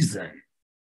reason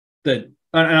that,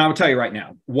 and I'll tell you right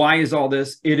now, why is all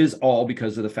this? It is all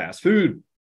because of the fast food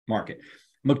market.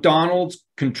 McDonald's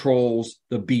controls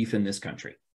the beef in this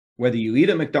country, whether you eat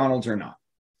at McDonald's or not.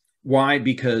 Why?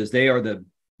 Because they are the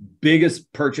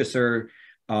biggest purchaser.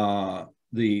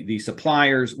 The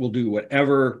suppliers will do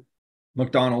whatever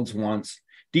McDonald's wants.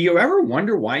 Do you ever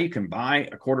wonder why you can buy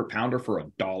a quarter pounder for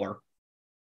 $1?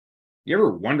 You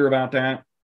ever wonder about that?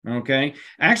 Okay.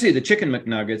 Actually, the chicken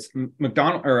McNuggets,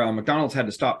 McDonald's had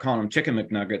to stop calling them chicken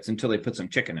McNuggets until they put some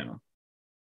chicken in them.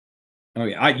 Oh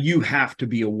yeah, you have to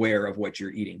be aware of what you're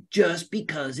eating. Just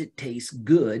because it tastes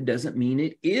good doesn't mean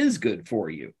it is good for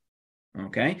you.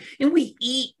 Okay. And we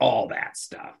eat all that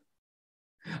stuff.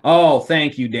 Oh,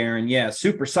 thank you, Darren. Yeah,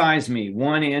 Super Size Me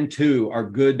 1 and 2 are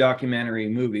good documentary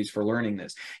movies for learning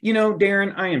this.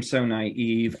 Darren, I am so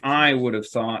naive. I would have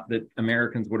thought that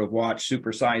Americans would have watched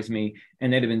Super Size Me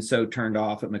and they'd have been so turned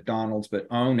off at McDonald's. But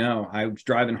oh no, I was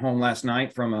driving home last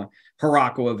night from a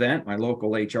Hiraco event, my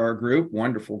local HR group,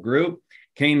 wonderful group.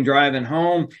 Came driving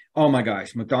home. Oh my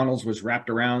gosh, McDonald's was wrapped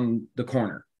around the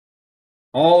corner,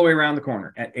 all the way around the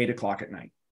corner at 8 o'clock at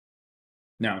night.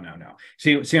 No.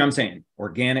 See what I'm saying?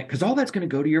 Organic, because all that's going to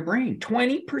go to your brain.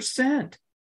 20%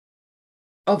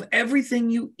 of everything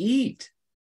you eat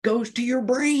goes to your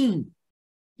brain.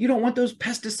 You don't want those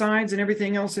pesticides and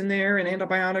everything else in there and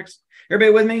antibiotics.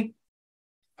 Everybody with me?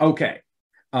 Okay.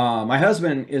 My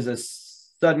husband is a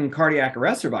sudden cardiac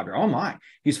arrest survivor. Oh my,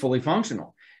 he's fully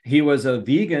functional. He was a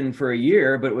vegan for a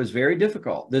year, but it was very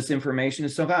difficult. This information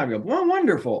is so valuable. Well,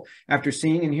 wonderful. After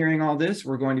seeing and hearing all this,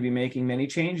 we're going to be making many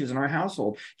changes in our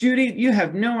household. Judy, you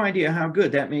have no idea how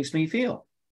good that makes me feel.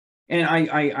 And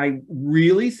I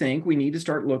really think we need to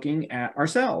start looking at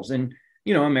ourselves. And,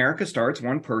 you know, America starts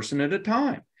one person at a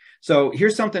time. So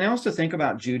here's something else to think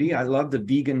about, Judy. I love the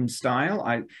vegan style.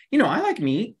 I like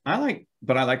meat.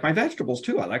 But I like my vegetables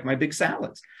too. I like my big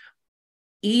salads.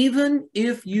 Even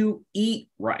if you eat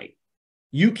right,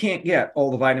 you can't get all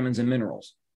the vitamins and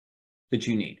minerals that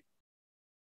you need.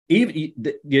 It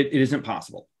isn't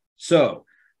possible. So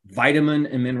vitamin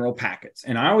and mineral packets.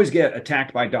 And I always get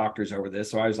attacked by doctors over this,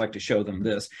 so I always like to show them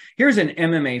this. Here's an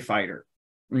MMA fighter.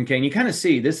 Okay, and you kind of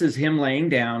see this is him laying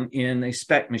down in a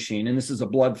SPECT machine, and this is a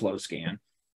blood flow scan.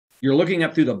 You're looking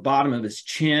up through the bottom of his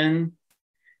chin,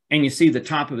 and you see the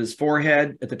top of his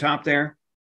forehead at the top there.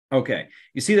 Okay,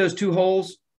 you see those two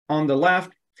holes on the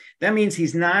left? That means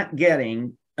he's not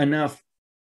getting enough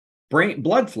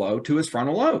blood flow to his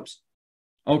frontal lobes.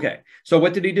 Okay, so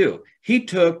what did he do? He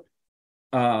took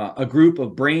a group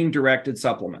of brain-directed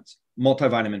supplements,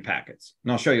 multivitamin packets.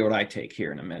 And I'll show you what I take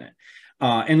here in a minute.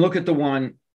 And look at the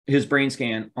one, his brain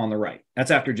scan on the right.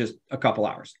 That's after just a couple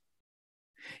hours.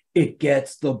 It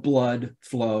gets the blood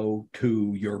flow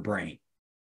to your brain.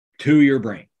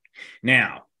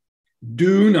 Now,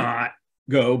 do not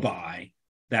go buy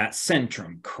that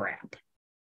Centrum crap.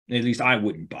 At least I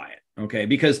wouldn't buy it, okay?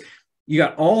 Because you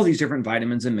got all these different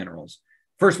vitamins and minerals.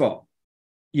 First of all,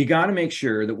 you got to make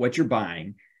sure that what you're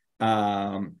buying,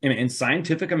 and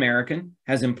Scientific American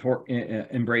has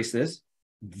embraced this,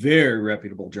 very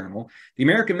reputable journal. The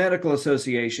American Medical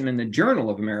Association and the Journal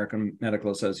of American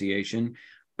Medical Association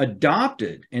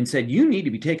adopted and said, you need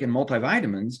to be taking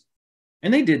multivitamins.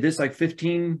 And they did this like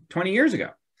 15, 20 years ago.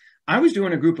 I was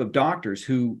doing a group of doctors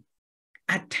who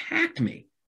attacked me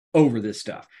over this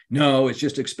stuff. No, it's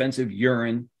just expensive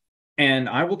urine. And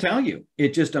I will tell you,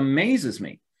 it just amazes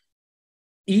me.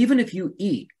 Even if you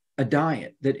eat a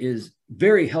diet that is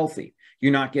very healthy,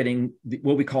 you're not getting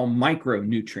what we call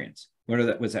micronutrients.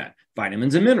 What was that?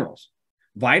 Vitamins and minerals.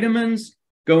 Vitamins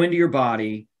go into your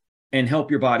body and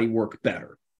help your body work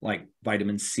better, like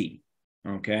vitamin C,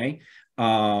 okay?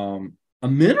 A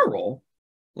mineral,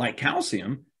 like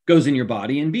calcium, goes in your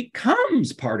body and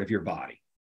becomes part of your body.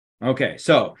 Okay,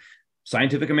 so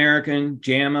Scientific American,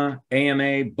 JAMA,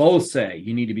 AMA, both say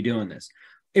you need to be doing this.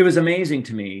 It was amazing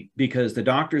to me because the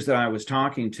doctors that I was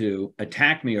talking to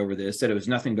attacked me over this, said it was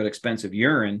nothing but expensive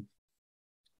urine.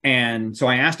 And so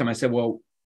I asked them, I said, well,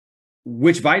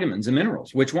 which vitamins and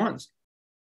minerals, which ones?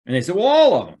 And they said, well,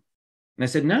 all of them. And I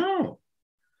said, no,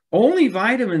 only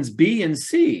vitamins B and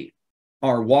C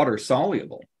are water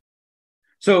soluble.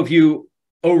 So if you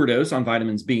overdose on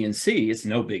vitamins B and C, it's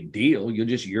no big deal. You'll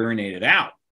just urinate it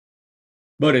out.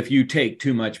 But if you take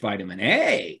too much vitamin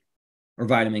A or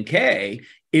vitamin K,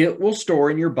 it will store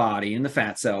in your body in the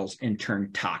fat cells and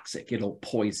turn toxic. It'll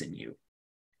poison you.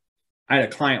 I had a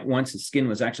client once, his skin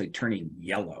was actually turning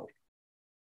yellow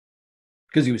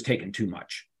because he was taking too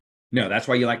much. No, that's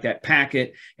why you like that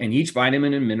packet, and each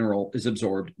vitamin and mineral is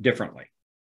absorbed differently.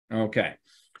 Okay,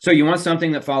 so you want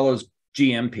something that follows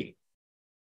GMP.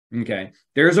 Okay,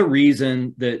 there's a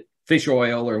reason that fish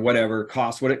oil or whatever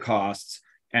costs what it costs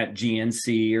at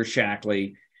GNC or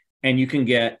Shaklee, and you can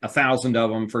get 1,000 of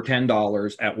them for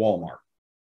 $10 at Walmart.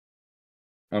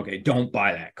 Okay, don't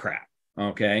buy that crap.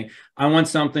 Okay, I want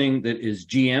something that is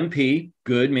GMP,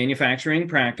 good manufacturing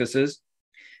practices,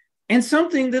 and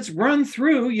something that's run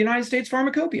through United States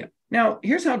Pharmacopoeia. Now,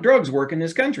 here's how drugs work in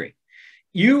this country.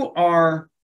 You are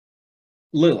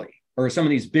Lilly or some of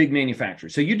these big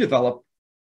manufacturers. So you develop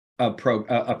a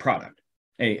product,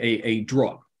 a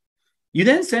drug. You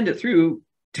then send it through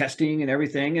testing and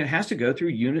everything, and it has to go through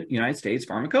United States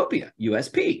Pharmacopoeia,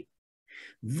 USP.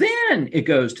 Then it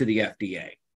goes to the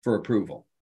FDA for approval.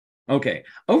 Okay,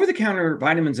 over-the-counter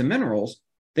vitamins and minerals,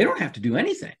 they don't have to do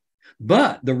anything.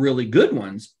 But the really good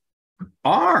ones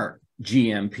are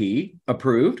GMP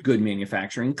approved, good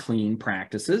manufacturing, clean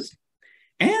practices,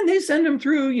 and they send them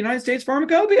through United States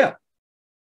Pharmacopoeia.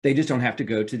 They just don't have to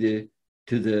go to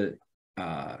the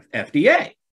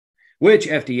FDA, which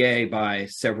FDA, by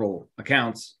several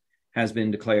accounts, has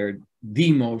been declared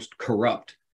the most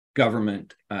corrupt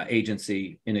government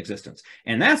agency in existence.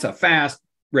 And that's a fast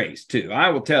race too. I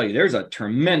will tell you, there's a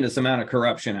tremendous amount of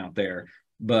corruption out there,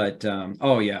 but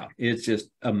oh yeah, it's just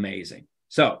amazing.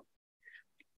 So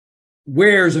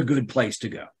where's a good place to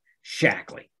go?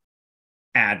 Shaklee,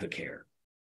 Advocare,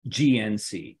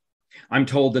 GNC. I'm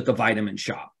told that the Vitamin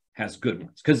Shop has good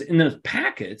ones because in those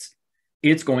packets,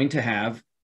 it's going to have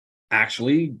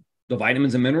actually the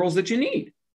vitamins and minerals that you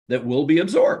need that will be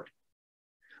absorbed.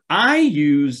 I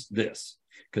use this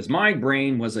because my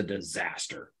brain was a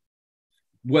disaster,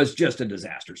 was just a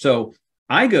disaster. So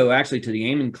I go actually to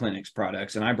the Amen Clinics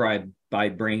products and I buy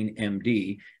Brain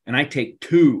MD and I take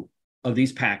 2 of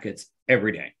these packets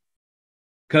every day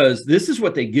because this is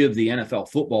what they give the NFL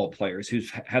football players who've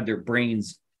had their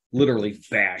brains literally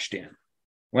bashed in.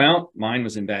 Well, mine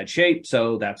was in bad shape,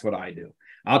 so that's what I do.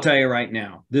 I'll tell you right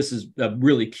now, this is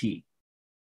really key.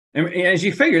 And as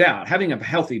you figured out, having a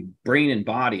healthy brain and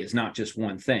body is not just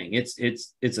one thing. It's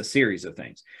a series of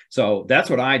things. So that's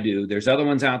what I do. There's other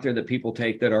ones out there that people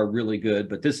take that are really good,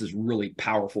 but this is really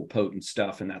powerful, potent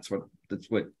stuff. And that's what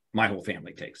my whole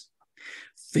family takes.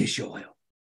 Fish oil.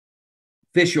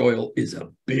 Fish oil is a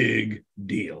big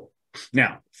deal.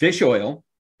 Now, fish oil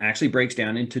actually breaks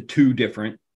down into 2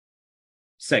 different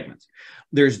segments.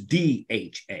 There's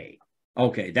DHA.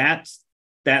 Okay, that's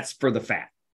for the fat,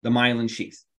 the myelin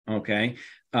sheath. Okay.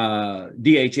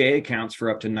 DHA accounts for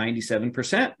up to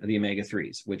 97% of the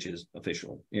omega-3s, which is fish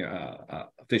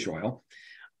oil.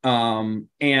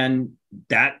 And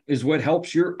that is what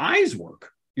helps your eyes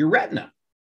work, your retina.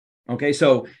 Okay.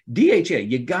 So DHA,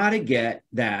 you got to get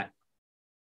that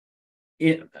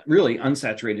really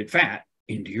unsaturated fat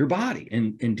into your body.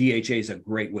 And DHA is a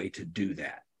great way to do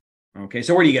that. Okay.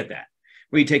 So where do you get that?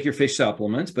 Well, you take your fish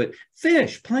supplements, but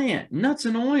fish, plant, nuts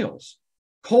and oils,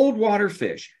 cold water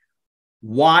fish,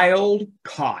 wild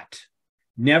caught.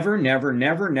 Never, never,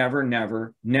 never, never,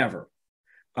 never, never,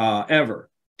 ever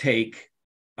take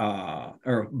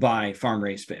or buy farm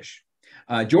raised fish.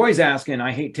 Joy's asking,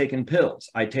 I hate taking pills.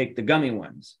 I take the gummy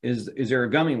ones. Is there a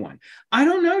gummy one? I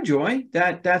don't know, Joy.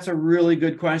 That's a really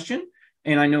good question.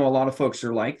 And I know a lot of folks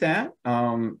are like that.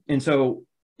 And so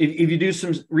if you do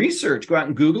some research, go out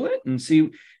and Google it and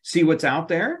see what's out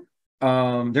there.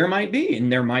 There might be,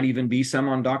 and there might even be some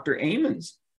on Dr.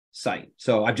 Amen's site.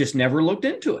 So I've just never looked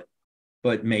into it,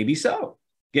 but maybe so.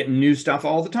 Getting new stuff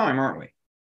all the time, aren't we?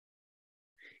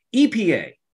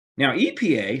 EPA. Now,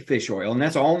 EPA, fish oil, and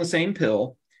that's all in the same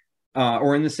pill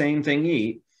or in the same thing you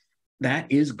eat,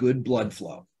 that is good blood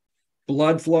flow.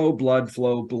 Blood flow, blood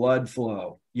flow, blood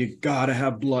flow. You got to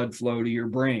have blood flow to your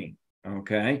brain,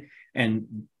 okay?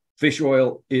 And fish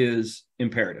oil is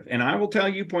imperative. And I will tell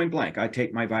you point blank, I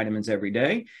take my vitamins every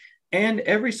day, and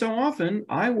every so often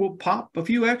I will pop a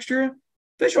few extra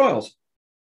fish oils.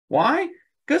 Why?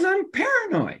 Because I'm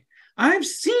paranoid. I've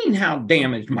seen how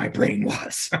damaged my brain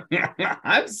was.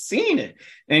 I've seen it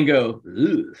and go,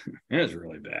 ooh, that's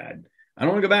really bad. I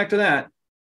don't want to go back to that.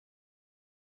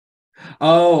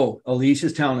 Oh,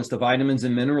 Alicia's telling us the vitamins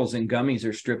and minerals in gummies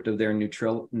are stripped of their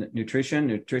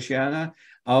nutrition.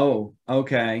 Oh,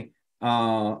 okay.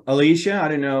 Alicia, I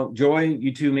don't know. Joy,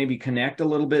 you two maybe connect a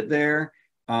little bit there.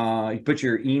 You put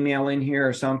your email in here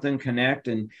or something, connect.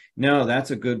 And no,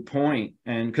 that's a good point.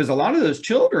 And because a lot of those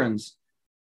children's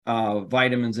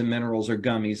vitamins and minerals are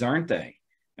gummies, aren't they?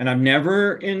 And I've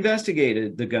never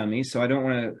investigated the gummies, so I don't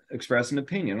want to express an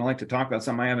opinion. I don't like to talk about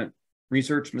something I haven't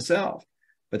researched myself.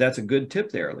 But that's a good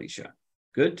tip there, Alicia.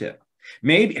 Good tip.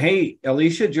 Maybe, hey,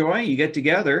 Alicia, Joy, you get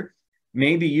together.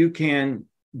 Maybe you can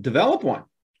develop one.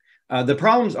 The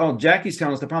problems, Jackie's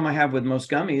telling us the problem I have with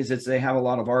most gummies is they have a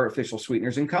lot of artificial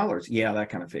sweeteners and colors. Yeah, that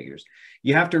kind of figures.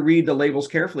 You have to read the labels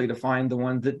carefully to find the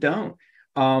ones that don't.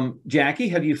 Jackie,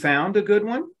 have you found a good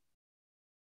one?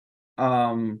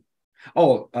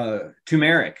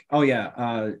 Turmeric. Oh,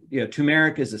 yeah.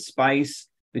 Turmeric is a spice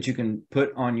that you can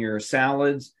put on your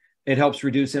salads. It helps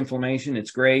reduce inflammation.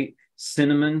 It's great.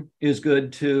 Cinnamon is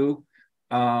good too.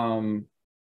 Gummies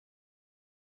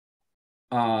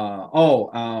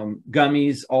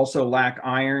also lack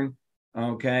iron.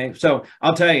 Okay. So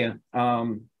I'll tell you,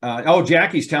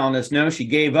 Jackie's telling us, no, she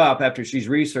gave up after she's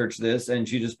researched this and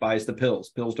she just buys the pills.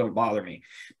 Pills don't bother me.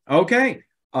 Okay.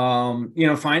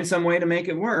 Find some way to make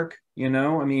it work.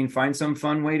 Find some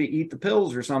fun way to eat the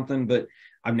pills or something, but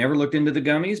I've never looked into the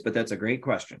gummies, but that's a great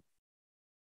question.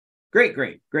 Great.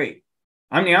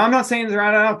 I'm not saying they're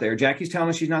not out there. Jackie's telling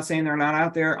us she's not saying they're not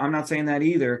out there. I'm not saying that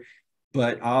either,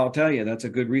 but I'll tell you, that's a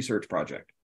good research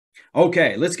project.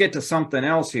 Okay, let's get to something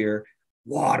else here.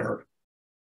 Water,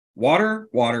 and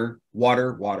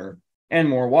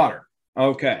more water.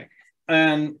 Okay.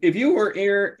 And if you were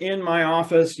here in my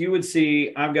office, you would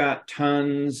see I've got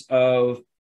tons of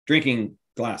drinking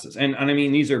glasses. And I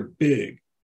mean, these are big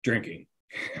drinking.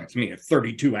 It's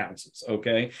 32 ounces.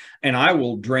 Okay. And I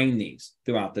will drain these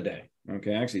throughout the day.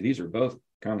 Okay. Actually, these are both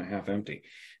kind of half empty.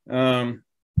 You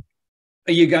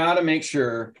got to make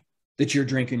sure that you're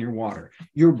drinking your water.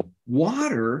 Your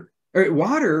water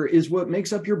is what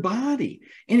makes up your body,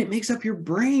 and it makes up your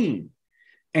brain.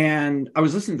 And I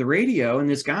was listening to the radio, and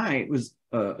this guy was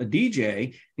a DJ,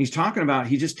 and he's talking about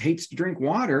he just hates to drink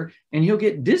water and he'll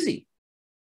get dizzy.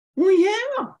 Well,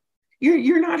 yeah,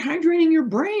 you're not hydrating your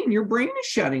brain. Your brain is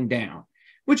shutting down,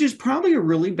 which is probably a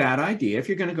really bad idea if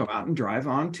you're going to go out and drive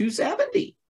on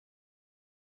 270.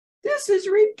 This is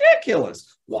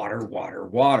ridiculous. Water, water,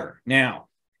 water. Now,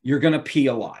 you're going to pee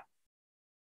a lot.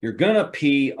 You're going to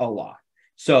pee a lot.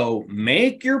 So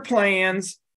make your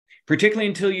plans, particularly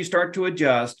until you start to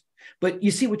adjust. But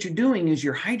you see, what you're doing is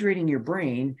you're hydrating your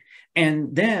brain,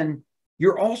 and then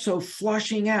you're also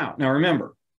flushing out. Now,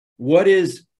 remember, what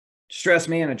is stress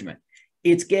management?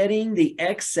 It's getting the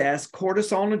excess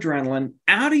cortisol and adrenaline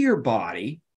out of your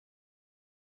body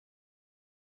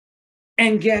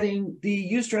and getting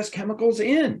the eustress chemicals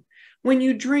in. When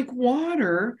you drink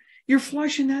water, you're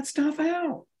flushing that stuff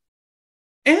out.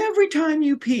 Every time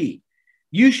you pee,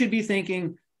 you should be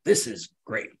thinking, this is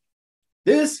great.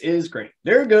 This is great.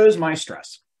 There goes my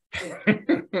stress.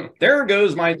 There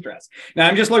goes my stress. Now,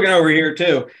 I'm just looking over here,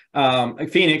 too.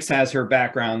 Phoenix has her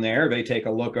background there. They take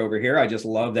a look over here. I just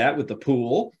love that with the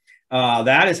pool.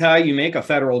 That is how you make a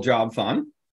federal job fun.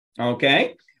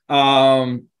 Okay.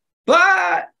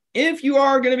 But if you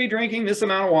are going to be drinking this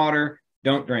amount of water,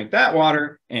 don't drink that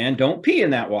water and don't pee in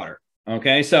that water.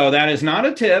 Okay, so that is not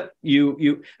a tip.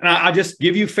 And I just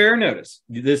give you fair notice.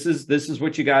 This is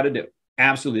what you got to do.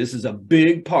 Absolutely, this is a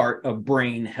big part of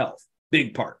brain health.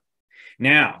 Big part.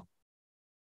 Now,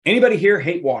 anybody here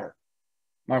hate water?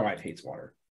 My wife hates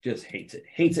water. Just hates it.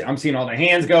 Hates it. I'm seeing all the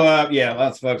hands go up. Yeah,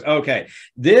 lots of folks. Okay,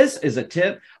 this is a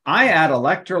tip. I add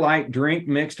electrolyte drink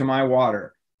mix to my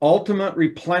water. Ultimate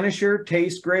Replenisher,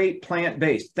 tastes great,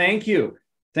 plant-based. Thank you.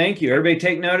 Thank you. Everybody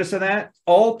take notice of that.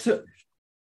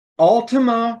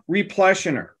 Ultima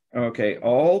Repletioner. Okay,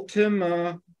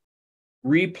 Ultima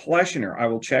Repletioner. I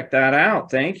will check that out.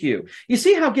 Thank you. You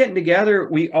see how getting together,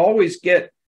 we always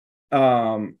get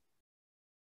new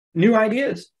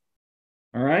ideas.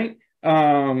 All right.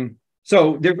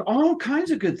 So there's all kinds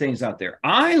of good things out there.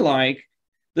 I like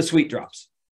the sweet drops.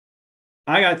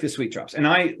 I got the sweet drops, and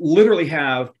I literally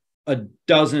have a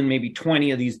dozen, maybe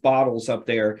 20 of these bottles up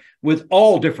there with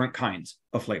all different kinds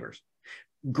of flavors.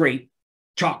 Grape,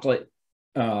 chocolate,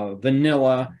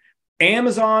 vanilla,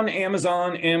 Amazon.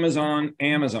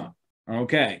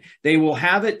 Okay. They will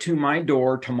have it to my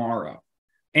door tomorrow.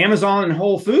 Amazon and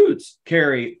Whole Foods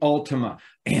carry Ultima.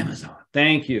 Amazon.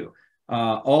 Thank you.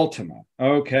 Ultima.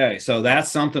 Okay. So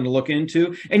that's something to look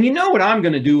into. And you know what I'm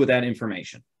going to do with that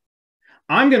information?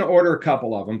 I'm going to order a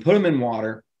couple of them, put them in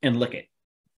water, and lick it.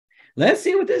 Let's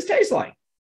see what this tastes like.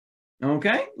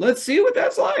 Okay, let's see what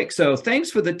that's like. So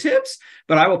thanks for the tips,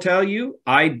 but I will tell you,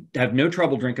 I have no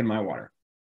trouble drinking my water.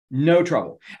 No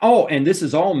trouble. Oh, and this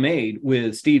is all made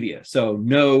with stevia, so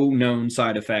no known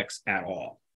side effects at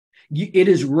all. It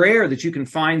is rare that you can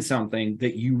find something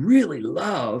that you really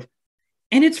love,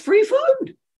 and it's free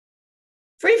food.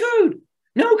 Free food.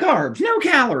 No carbs, no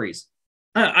calories.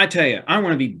 I tell you, I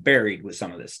want to be buried with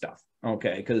some of this stuff.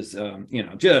 Okay, because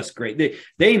just great.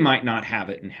 They might not have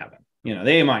it in heaven.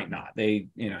 They might not.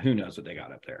 Who knows what they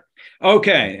got up there.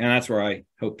 Okay, and that's where I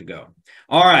hope to go.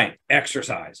 All right,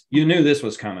 exercise. You knew this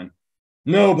was coming.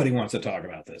 Nobody wants to talk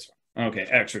about this one. Okay,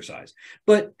 exercise.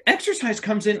 But exercise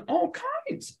comes in all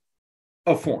kinds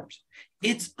of forms.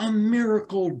 It's a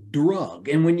miracle drug.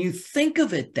 And when you think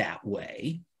of it that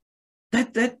way,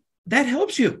 that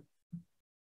helps you.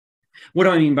 What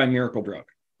do I mean by miracle drug?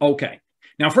 Okay.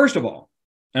 Now, first of all,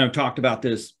 and I've talked about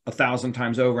this 1,000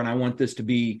 times over, and I want this to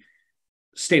be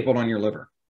stapled on your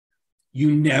liver. You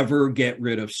never get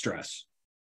rid of stress.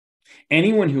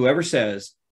 Anyone who ever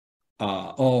says,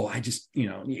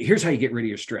 here's how you get rid of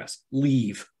your stress,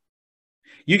 leave.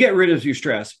 You get rid of your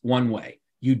stress one way,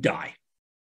 you die.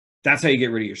 That's how you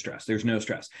get rid of your stress. There's no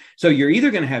stress. So you're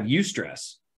either going to have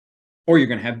eustress or you're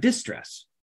going to have distress.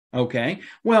 Okay.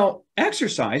 Well,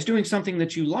 exercise, doing something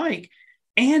that you like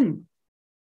and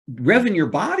revving your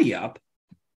body up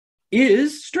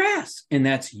is stress, and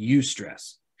that's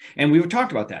eustress. And we've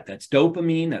talked about that. That's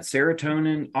dopamine, that's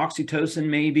serotonin, oxytocin,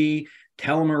 maybe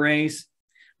telomerase,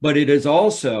 but it is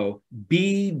also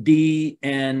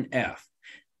BDNF.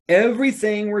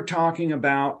 Everything we're talking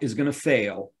about is going to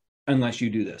fail unless you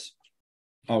do this.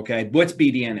 Okay, what's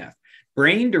BDNF?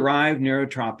 Brain-derived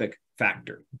neurotrophic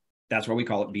factor. That's why we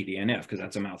call it BDNF, because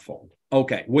that's a mouthful.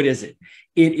 Okay, what is it?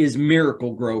 It is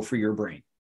miracle grow for your brain.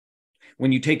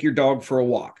 When you take your dog for a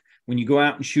walk, when you go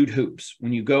out and shoot hoops,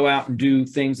 when you go out and do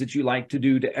things that you like to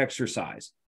do to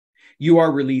exercise, you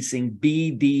are releasing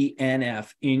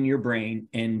BDNF in your brain,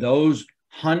 and those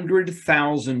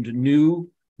 100,000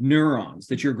 new neurons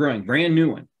that you're growing, brand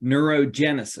new one,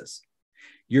 neurogenesis,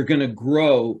 you're going to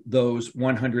grow those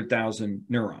 100,000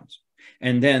 neurons.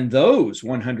 And then those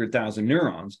 100,000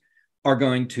 neurons are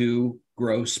going to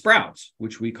grow sprouts,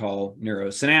 which we call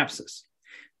neurosynapses.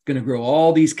 Going to grow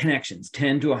all these connections,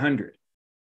 10 to 100.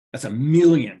 That's 1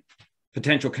 million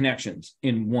potential connections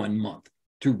in 1 month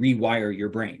to rewire your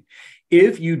brain.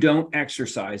 If you don't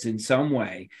exercise in some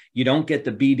way, you don't get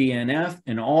the BDNF,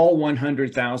 and all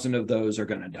 100,000 of those are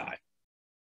going to die.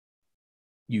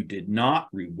 You did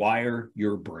not rewire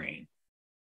your brain.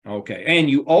 Okay. And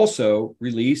you also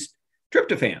released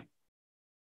tryptophan,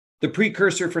 the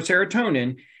precursor for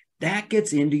serotonin, that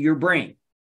gets into your brain.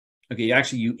 Okay.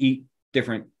 Actually, you eat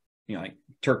different, like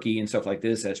turkey and stuff like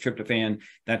this, as tryptophan,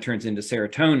 that turns into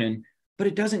serotonin, but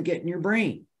it doesn't get in your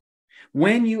brain.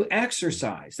 When you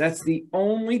exercise, that's the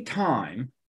only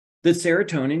time that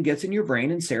serotonin gets in your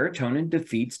brain, and serotonin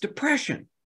defeats depression.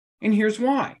 And here's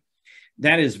why.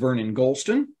 That is Vernon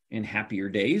Goldstein in Happier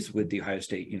Days with The Ohio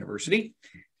State University.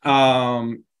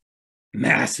 Massive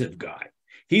guy.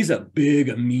 He's a big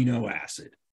amino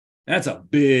acid. That's a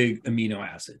big amino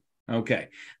acid. Okay.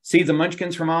 See the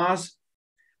Munchkins from Oz?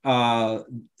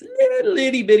 Little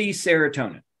itty bitty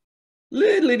serotonin.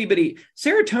 Little itty bitty.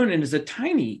 Serotonin is a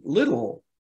tiny little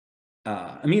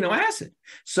amino acid.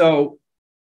 So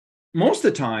most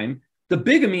of the time, the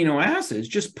big amino acids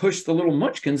just push the little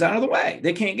munchkins out of the way.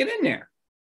 They can't get in there.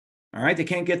 All right. They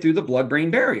can't get through the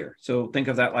blood-brain barrier. So think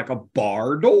of that like a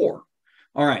bar door.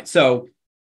 All right. So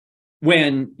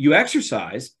when you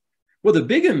exercise, well, the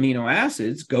big amino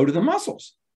acids go to the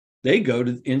muscles. They go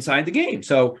to inside the game.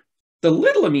 So the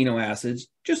little amino acids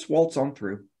just waltz on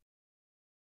through.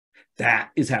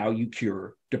 That is how you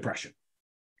cure depression.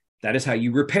 That is how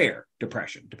you repair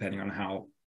depression, depending on how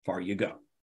far you go.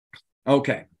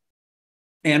 Okay.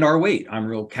 And our weight. I'm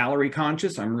real calorie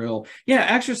conscious.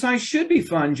 Exercise should be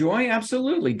fun, Joy.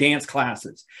 Absolutely. Dance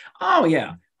classes. Oh,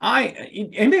 yeah.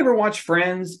 Anybody ever watch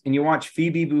Friends and you watch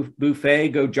Phoebe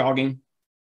Buffay go jogging?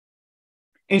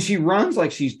 And she runs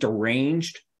like she's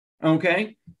deranged.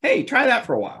 Okay. Hey, try that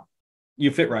for a while.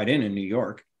 You fit right in New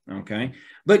York. Okay.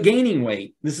 But gaining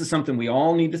weight, this is something we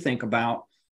all need to think about.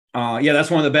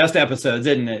 That's one of the best episodes,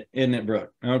 isn't it? Isn't it,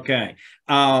 Brooke? Okay.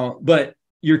 But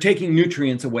you're taking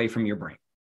nutrients away from your brain.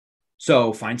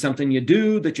 So find something you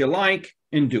do that you like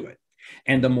and do it.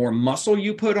 And the more muscle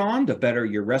you put on, the better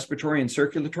your respiratory and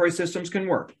circulatory systems can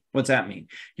work. What's that mean?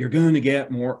 You're going to get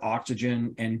more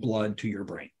oxygen and blood to your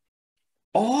brain.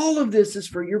 All of this is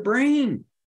for your brain.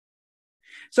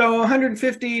 So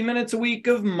 150 minutes a week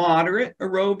of moderate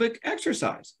aerobic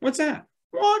exercise. What's that?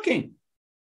 Walking.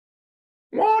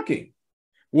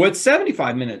 What's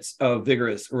 75 minutes of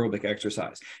vigorous aerobic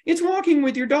exercise? It's walking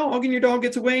with your dog, and your dog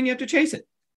gets away and you have to chase it.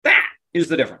 That is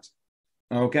the difference.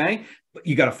 Okay. But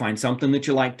you got to find something that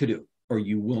you like to do, or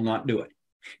you will not do it.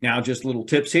 Now, just little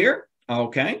tips here.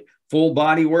 Okay. Full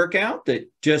body workout that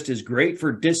just is great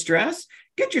for distress.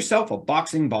 Get yourself a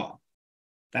Boxing Bob.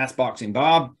 That's Boxing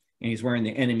Bob. And he's wearing the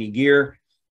enemy gear.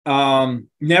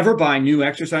 Never buy new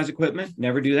exercise equipment.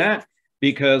 Never do that,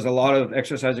 because a lot of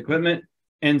exercise equipment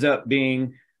ends up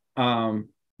being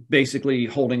basically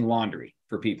holding laundry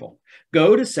for people.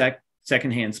 Go to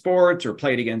secondhand sports or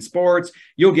Play It Again Sports.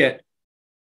 You'll get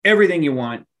everything you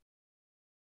want,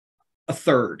 a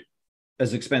third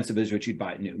as expensive as what you'd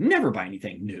buy new. Never buy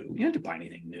anything new. You don't have to buy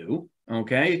anything new.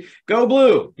 Okay. Go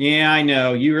Blue. Yeah, I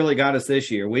know. You really got us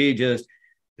this year.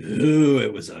 Ooh,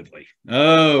 it was ugly.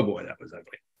 Oh boy, that was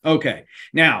ugly. Okay.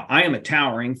 Now I am a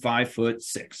towering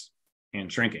 5'6"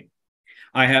 and shrinking.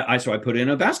 So I put in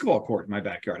a basketball court in my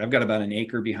backyard. I've got about an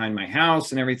acre behind my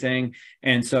house and everything.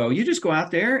 And so you just go out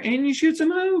there and you shoot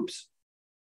some hoops.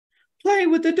 Play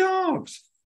with the dogs.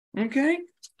 Okay.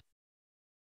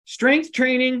 Strength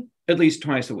training at least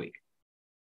twice a week.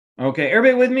 Okay.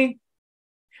 Everybody with me?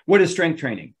 What is strength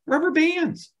training? Rubber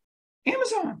bands.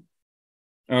 Amazon.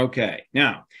 Okay.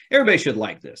 Now, everybody should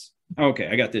like this. Okay.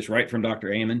 I got this right from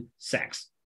Dr. Amen. Sex.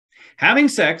 Having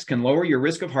sex can lower your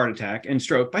risk of heart attack and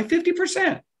stroke by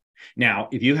 50%. Now,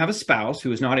 if you have a spouse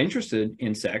who is not interested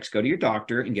in sex, go to your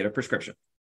doctor and get a prescription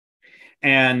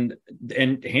and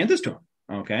hand this to them.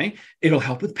 Okay. It'll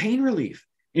help with pain relief,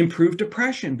 improve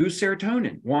depression, boost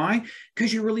serotonin. Why?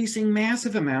 Because you're releasing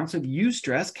massive amounts of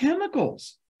eustress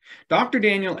chemicals. Dr.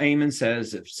 Daniel Amen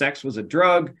says if sex was a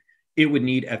drug, it would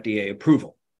need FDA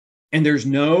approval. And there's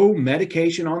no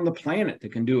medication on the planet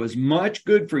that can do as much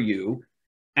good for you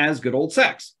as good old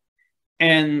sex.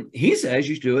 And he says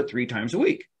you should do it 3 times a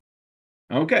week.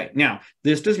 Okay. Now,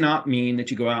 this does not mean that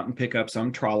you go out and pick up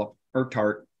some trollop or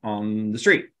tart on the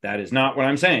street. That is not what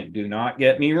I'm saying. Do not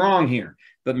get me wrong here.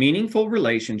 But meaningful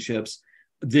relationships,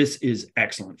 this is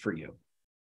excellent for you.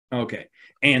 Okay.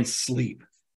 And sleep.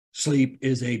 Sleep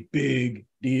is a big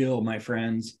deal, my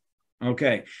friends.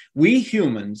 Okay. We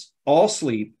humans all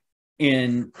sleep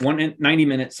in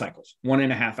 90-minute cycles,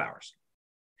 1.5 hours.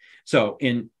 So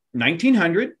in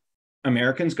 1900,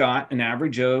 Americans got an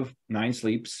average of 9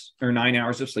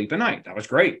 hours of sleep a night. That was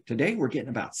great. Today, we're getting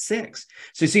about 6.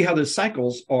 So you see how those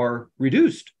cycles are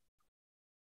reduced.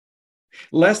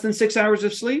 Less than 6 hours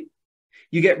of sleep,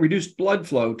 you get reduced blood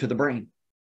flow to the brain.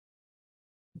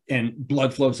 And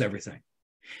blood flows everything.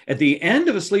 At the end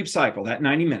of a sleep cycle, that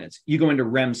 90 minutes, you go into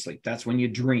REM sleep. That's when you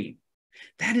dream.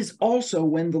 That is also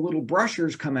when the little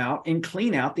brushers come out and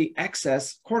clean out the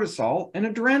excess cortisol and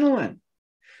adrenaline.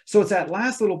 So it's that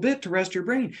last little bit to rest your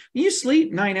brain. When you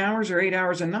sleep 9 hours or 8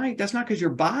 hours a night, that's not because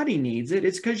your body needs it.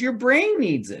 It's because your brain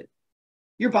needs it.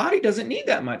 Your body doesn't need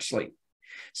that much sleep.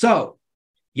 So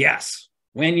yes,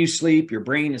 when you sleep, your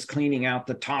brain is cleaning out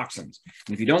the toxins.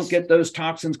 And if you don't get those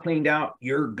toxins cleaned out,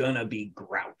 you're going to be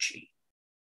grouchy.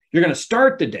 You're going to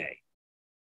start the day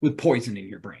with poison in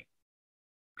your brain.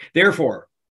 Therefore,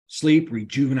 sleep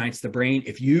rejuvenates the brain.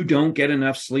 If you don't get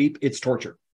enough sleep, it's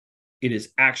torture. It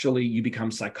is actually, you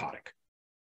become psychotic.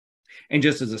 And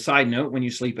just as a side note, when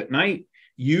you sleep at night,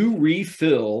 you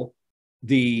refill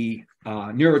the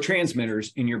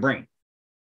neurotransmitters in your brain.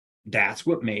 That's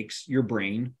what makes your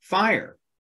brain fire.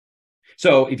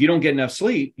 So if you don't get enough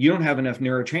sleep, you don't have enough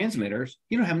neurotransmitters,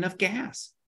 you don't have enough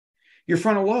gas. Your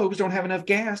frontal lobes don't have enough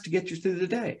gas to get you through the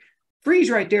day. Freeze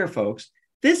right there, folks.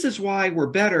 This is why we're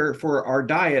better for our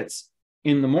diets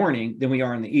in the morning than we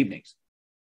are in the evenings.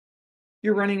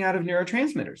 You're running out of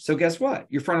neurotransmitters. So guess what?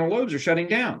 Your frontal lobes are shutting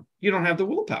down. You don't have the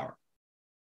willpower.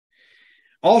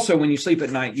 Also, when you sleep at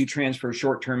night, you transfer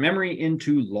short-term memory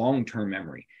into long-term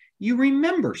memory. You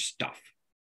remember stuff.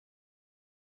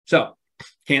 So,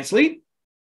 can't sleep?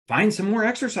 Find some more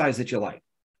exercise that you like.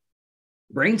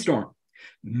 Brainstorm.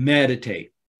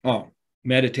 Meditate. Oh,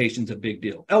 meditation's a big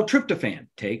deal. L-tryptophan.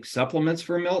 Take supplements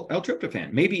for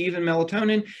L-tryptophan, maybe even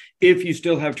melatonin. If you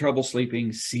still have trouble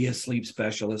sleeping, see a sleep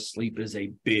specialist. Sleep is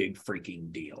a big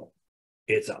freaking deal.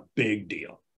 It's a big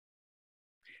deal.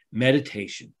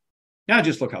 Meditation. Now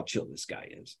just look how chill this guy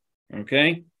is,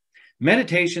 okay?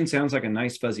 Meditation sounds like a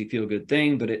nice, fuzzy, feel-good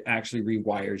thing, but it actually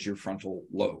rewires your frontal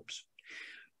lobes.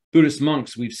 Buddhist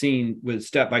monks, we've seen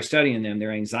by studying them,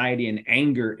 their anxiety and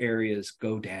anger areas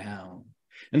go down.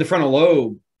 And the frontal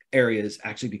lobe areas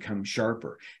actually become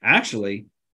sharper. Actually,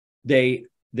 they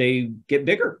get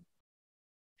bigger.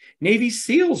 Navy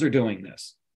SEALs are doing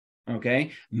this,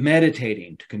 okay?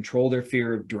 Meditating to control their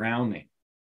fear of drowning.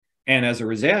 And as a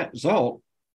result,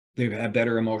 they have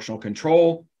better emotional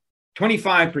control.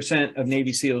 25% of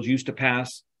Navy SEALs used to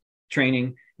pass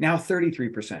training, now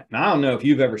 33%. Now, I don't know if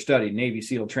you've ever studied Navy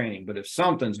SEAL training, but if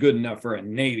something's good enough for a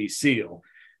Navy SEAL,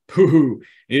 pooh,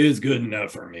 is good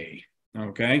enough for me.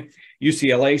 Okay,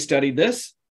 UCLA studied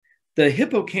this. The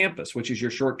hippocampus, which is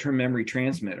your short-term memory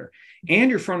transmitter, and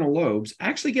your frontal lobes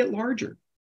actually get larger.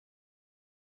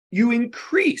 You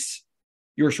increase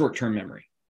your short-term memory.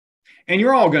 And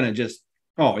you're all going to just,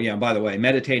 oh yeah, by the way,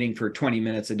 meditating for 20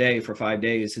 minutes a day for 5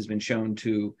 days has been shown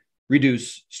to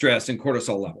reduce stress and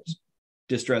cortisol levels,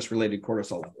 distress-related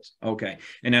cortisol levels. Okay,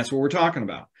 and that's what we're talking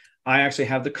about. I actually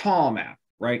have the Calm app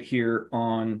right here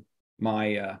on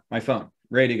my, my phone,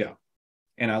 ready to go.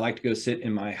 And I like to go sit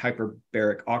in my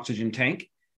hyperbaric oxygen tank,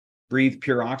 breathe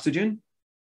pure oxygen,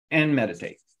 and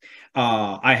meditate.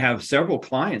 I have several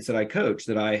clients that I coach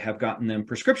that I have gotten them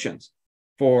prescriptions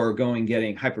for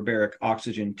getting hyperbaric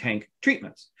oxygen tank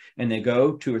treatments. And they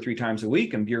go 2 or 3 times a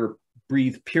week and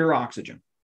breathe pure oxygen,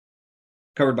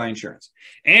 covered by insurance.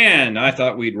 And I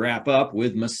thought we'd wrap up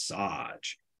with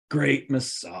massage. Great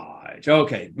massage.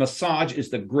 Okay, massage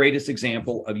is the greatest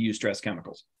example of eustress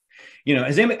chemicals. You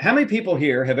know, how many people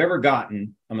here have ever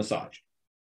gotten a massage?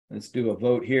 Let's do a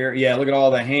vote here. Yeah, look at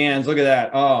all the hands. Look at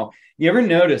that. Oh, you ever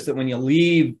notice that when you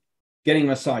leave getting a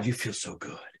massage, you feel so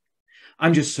good?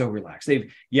 I'm just so relaxed.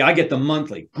 Yeah, I get the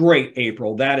monthly. Great,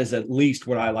 April. That is at least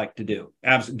what I like to do.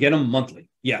 Absolutely. Get them monthly.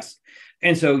 Yes.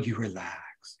 And so you relax.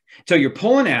 So you're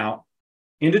pulling out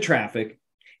into traffic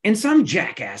and some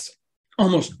jackass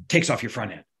almost takes off your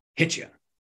front end, hits you,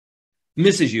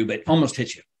 misses you, but almost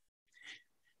hits you.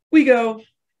 We go,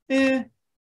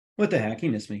 what the heck? He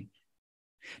missed me.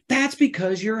 That's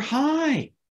because you're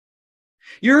high.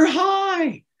 You're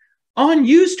high on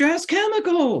eustress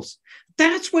chemicals.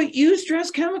 That's what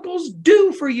eustress chemicals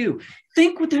do for you.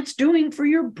 Think what that's doing for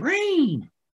your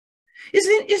brain.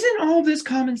 Isn't all this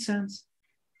common sense?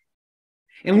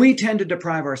 And we tend to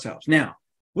deprive ourselves. Now,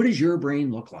 What does your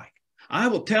brain look like? I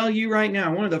will tell you right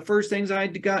now, one of the first things I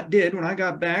did when I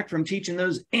got back from teaching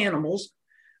those animals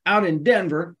out in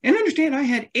Denver, and understand I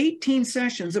had 18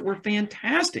 sessions that were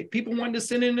fantastic. People wanted to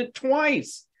sit in it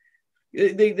twice.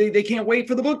 They can't wait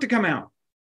for the book to come out.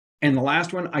 And the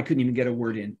last one, I couldn't even get a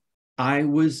word in. I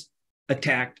was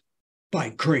attacked by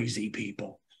crazy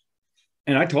people.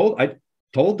 And I told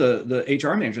the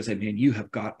HR manager, I said, man, you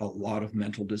have got a lot of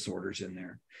mental disorders in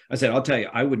there. I said, I'll tell you,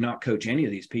 I would not coach any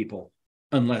of these people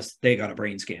unless they got a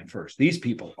brain scan first. These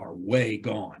people are way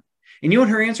gone. And you know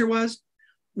what her answer was?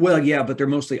 Well, yeah, but they're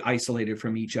mostly isolated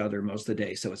from each other most of the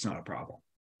day, so it's not a problem.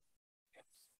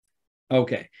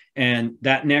 Okay, and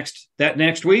that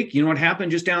next week, you know what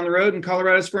happened just down the road in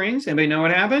Colorado Springs? Anybody know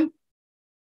what happened?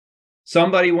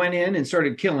 Somebody went in and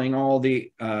started killing all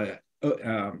the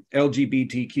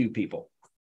LGBTQ people.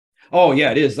 Oh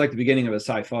yeah, it is like the beginning of a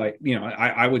sci-fi. You know,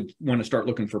 I would want to start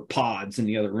looking for pods in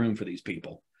the other room for these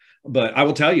people. But I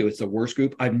will tell you, it's the worst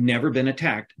group. I've never been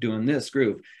attacked doing this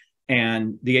group.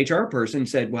 And the HR person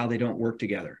said, well, they don't work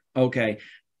together. Okay,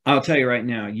 I'll tell you right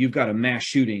now, you've got a mass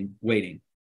shooting waiting.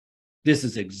 This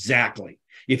is exactly,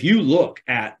 if you look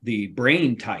at the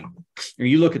brain type, or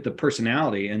you look at the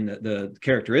personality and the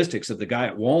characteristics of the guy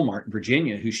at Walmart in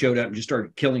Virginia who showed up and just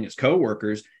started killing his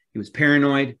coworkers, he was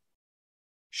paranoid,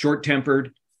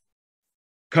 short-tempered,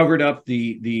 covered up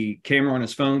the camera on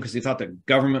his phone because he thought the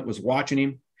government was watching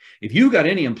him. If you got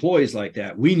any employees like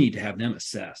that, we need to have them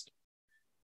assessed.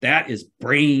 That is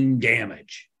brain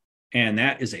damage, and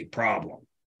that is a problem,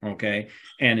 okay?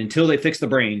 And until they fix the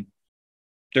brain,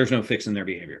 there's no fixing their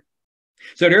behavior.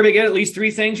 So did everybody get at least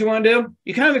 3 things you want to do?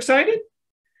 You kind of excited?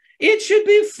 It should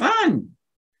be fun.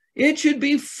 It should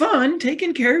be fun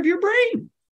taking care of your brain.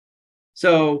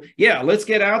 So yeah, let's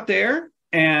get out there.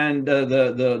 And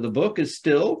the book is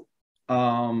still,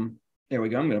 there we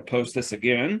go. I'm going to post this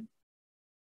again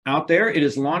out there. It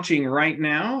is launching right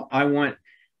now. I want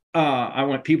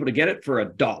people to get it for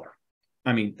 $1.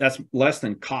 I mean, that's less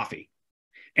than coffee.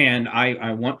 And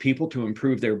I want people to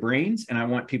improve their brains, and I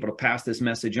want people to pass this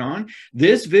message on.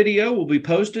 This video will be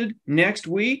posted next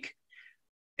week,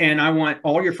 and I want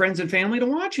all your friends and family to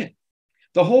watch it.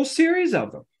 The whole series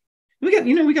of them.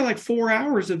 We got like 4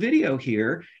 hours of video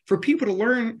here for people to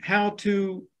learn how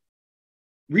to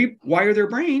rewire their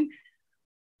brain.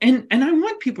 And I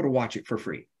want people to watch it for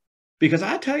free, because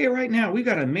I tell you right now, we've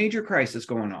got a major crisis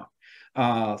going on.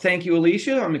 Thank you,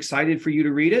 Alicia. I'm excited for you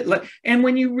to read it. And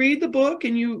when you read the book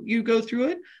and you go through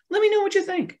it, let me know what you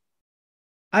think.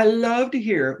 I love to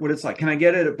hear what it's like. Can I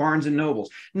get it at Barnes and Nobles?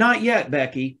 Not yet,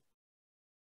 Becky.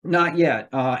 Not yet.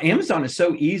 Amazon is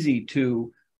so easy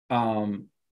to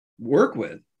work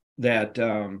with that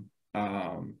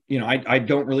I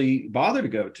don't really bother to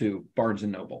go to Barnes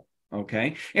and Noble.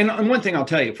 Okay. And one thing I'll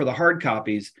tell you, for the hard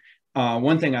copies,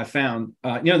 one thing I found,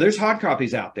 there's hard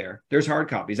copies out there. There's hard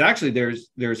copies. Actually,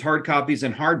 there's hard copies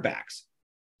and hardbacks.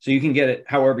 So you can get it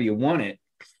however you want it.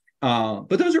 But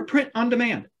those are print on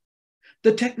demand.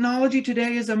 The technology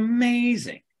today is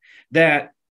amazing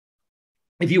that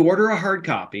if you order a hard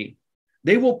copy,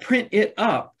 they will print it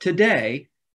up today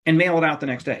and mail it out the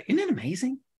next day. Isn't that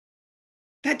amazing?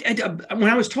 When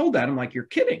I was told that, I'm like, you're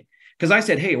kidding. Because I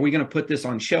said, hey, are we going to put this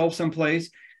on shelf someplace?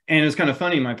 And it's kind of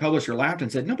funny. My publisher laughed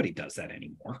and said, nobody does that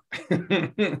anymore.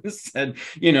 Said,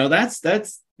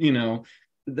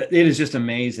 it is just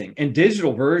amazing. And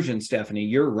digital version, Stephanie,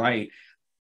 you're right.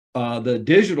 The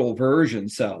digital version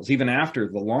sells, even after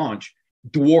the launch,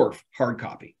 dwarf hard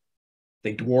copy.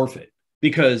 They dwarf it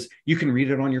because you can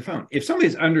read it on your phone. If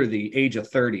somebody's under the age of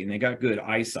 30 and they got good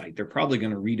eyesight, they're probably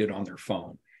going to read it on their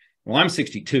phone. Well, I'm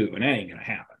 62 and that ain't going to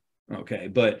happen. Okay.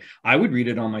 But I would read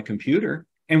it on my computer,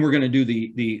 and we're going to do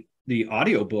the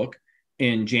audio book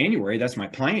in January. That's my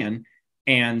plan.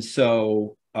 And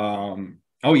so, I'm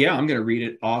going to read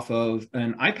it off of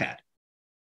an iPad,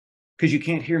 because you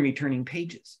can't hear me turning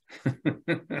pages.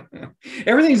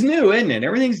 Everything's new, isn't it?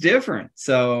 Everything's different.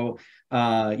 So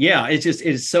it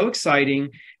is so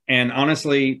exciting. And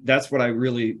honestly, that's what I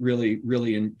really, really,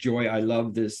 really enjoy. I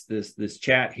love this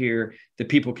chat here, that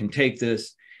people can take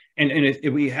this. And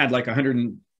if we had like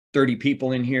 130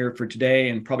 people in here for today,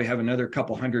 and probably have another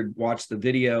couple hundred watch the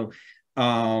video,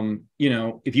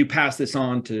 if you pass this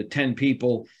on to 10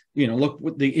 people, look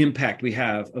what the impact we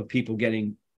have of people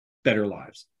getting better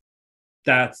lives.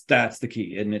 That's the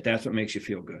key, isn't it? That's what makes you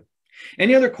feel good.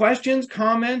 Any other questions,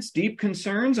 comments, deep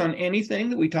concerns on anything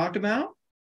that we talked about?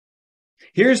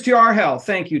 Here's to our health.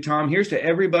 Thank you, Tom. Here's to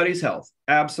everybody's health.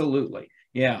 Absolutely.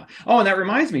 Yeah. Oh, and that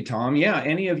reminds me, Tom. Yeah.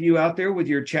 Any of you out there with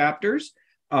your chapters,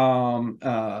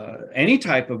 any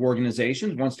type of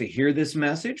organization wants to hear this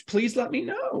message, please let me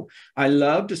know. I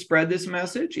love to spread this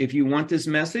message. If you want this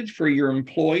message for your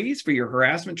employees, for your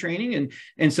harassment training,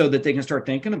 and so that they can start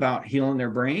thinking about healing their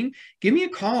brain, give me a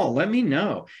call. Let me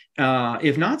know.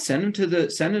 If not, send them to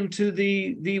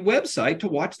the website to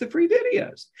watch the free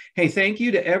videos. Hey, thank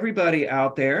you to everybody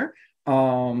out there.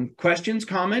 Questions,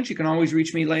 comments, you can always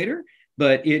reach me later.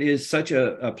 But it is such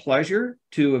a pleasure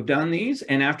to have done these.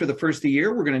 And after the first of the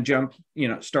year, we're going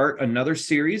to start another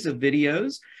series of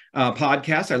videos,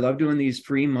 podcasts. I love doing these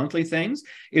free monthly things.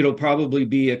 It'll probably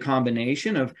be a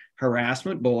combination of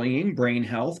harassment, bullying, brain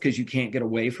health, because you can't get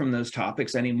away from those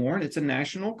topics anymore. And it's a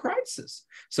national crisis.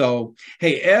 So,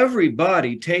 hey,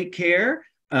 everybody, take care.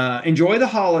 Enjoy the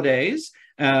holidays.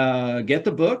 Get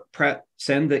the book.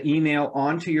 Send the email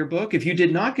on to your book. If you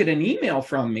did not get an email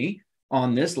from me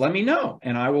on this, let me know,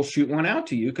 and I will shoot one out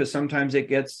to you, because sometimes it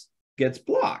gets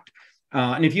blocked.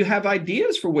 And if you have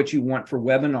ideas for what you want for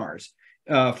webinars,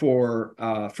 for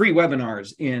free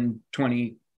webinars in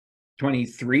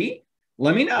 2023,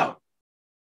 let me know.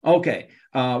 Okay,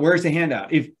 where's the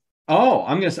handout?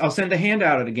 I'll send the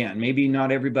handout out again. Maybe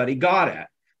not everybody got it,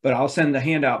 but I'll send the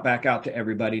handout back out to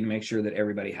everybody to make sure that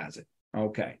everybody has it.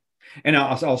 Okay, and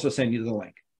I'll also send you the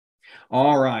link.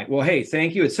 All right. Well, hey,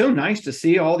 thank you. It's so nice to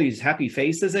see all these happy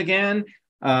faces again.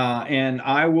 And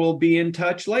I will be in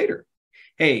touch later.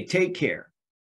 Hey, take care.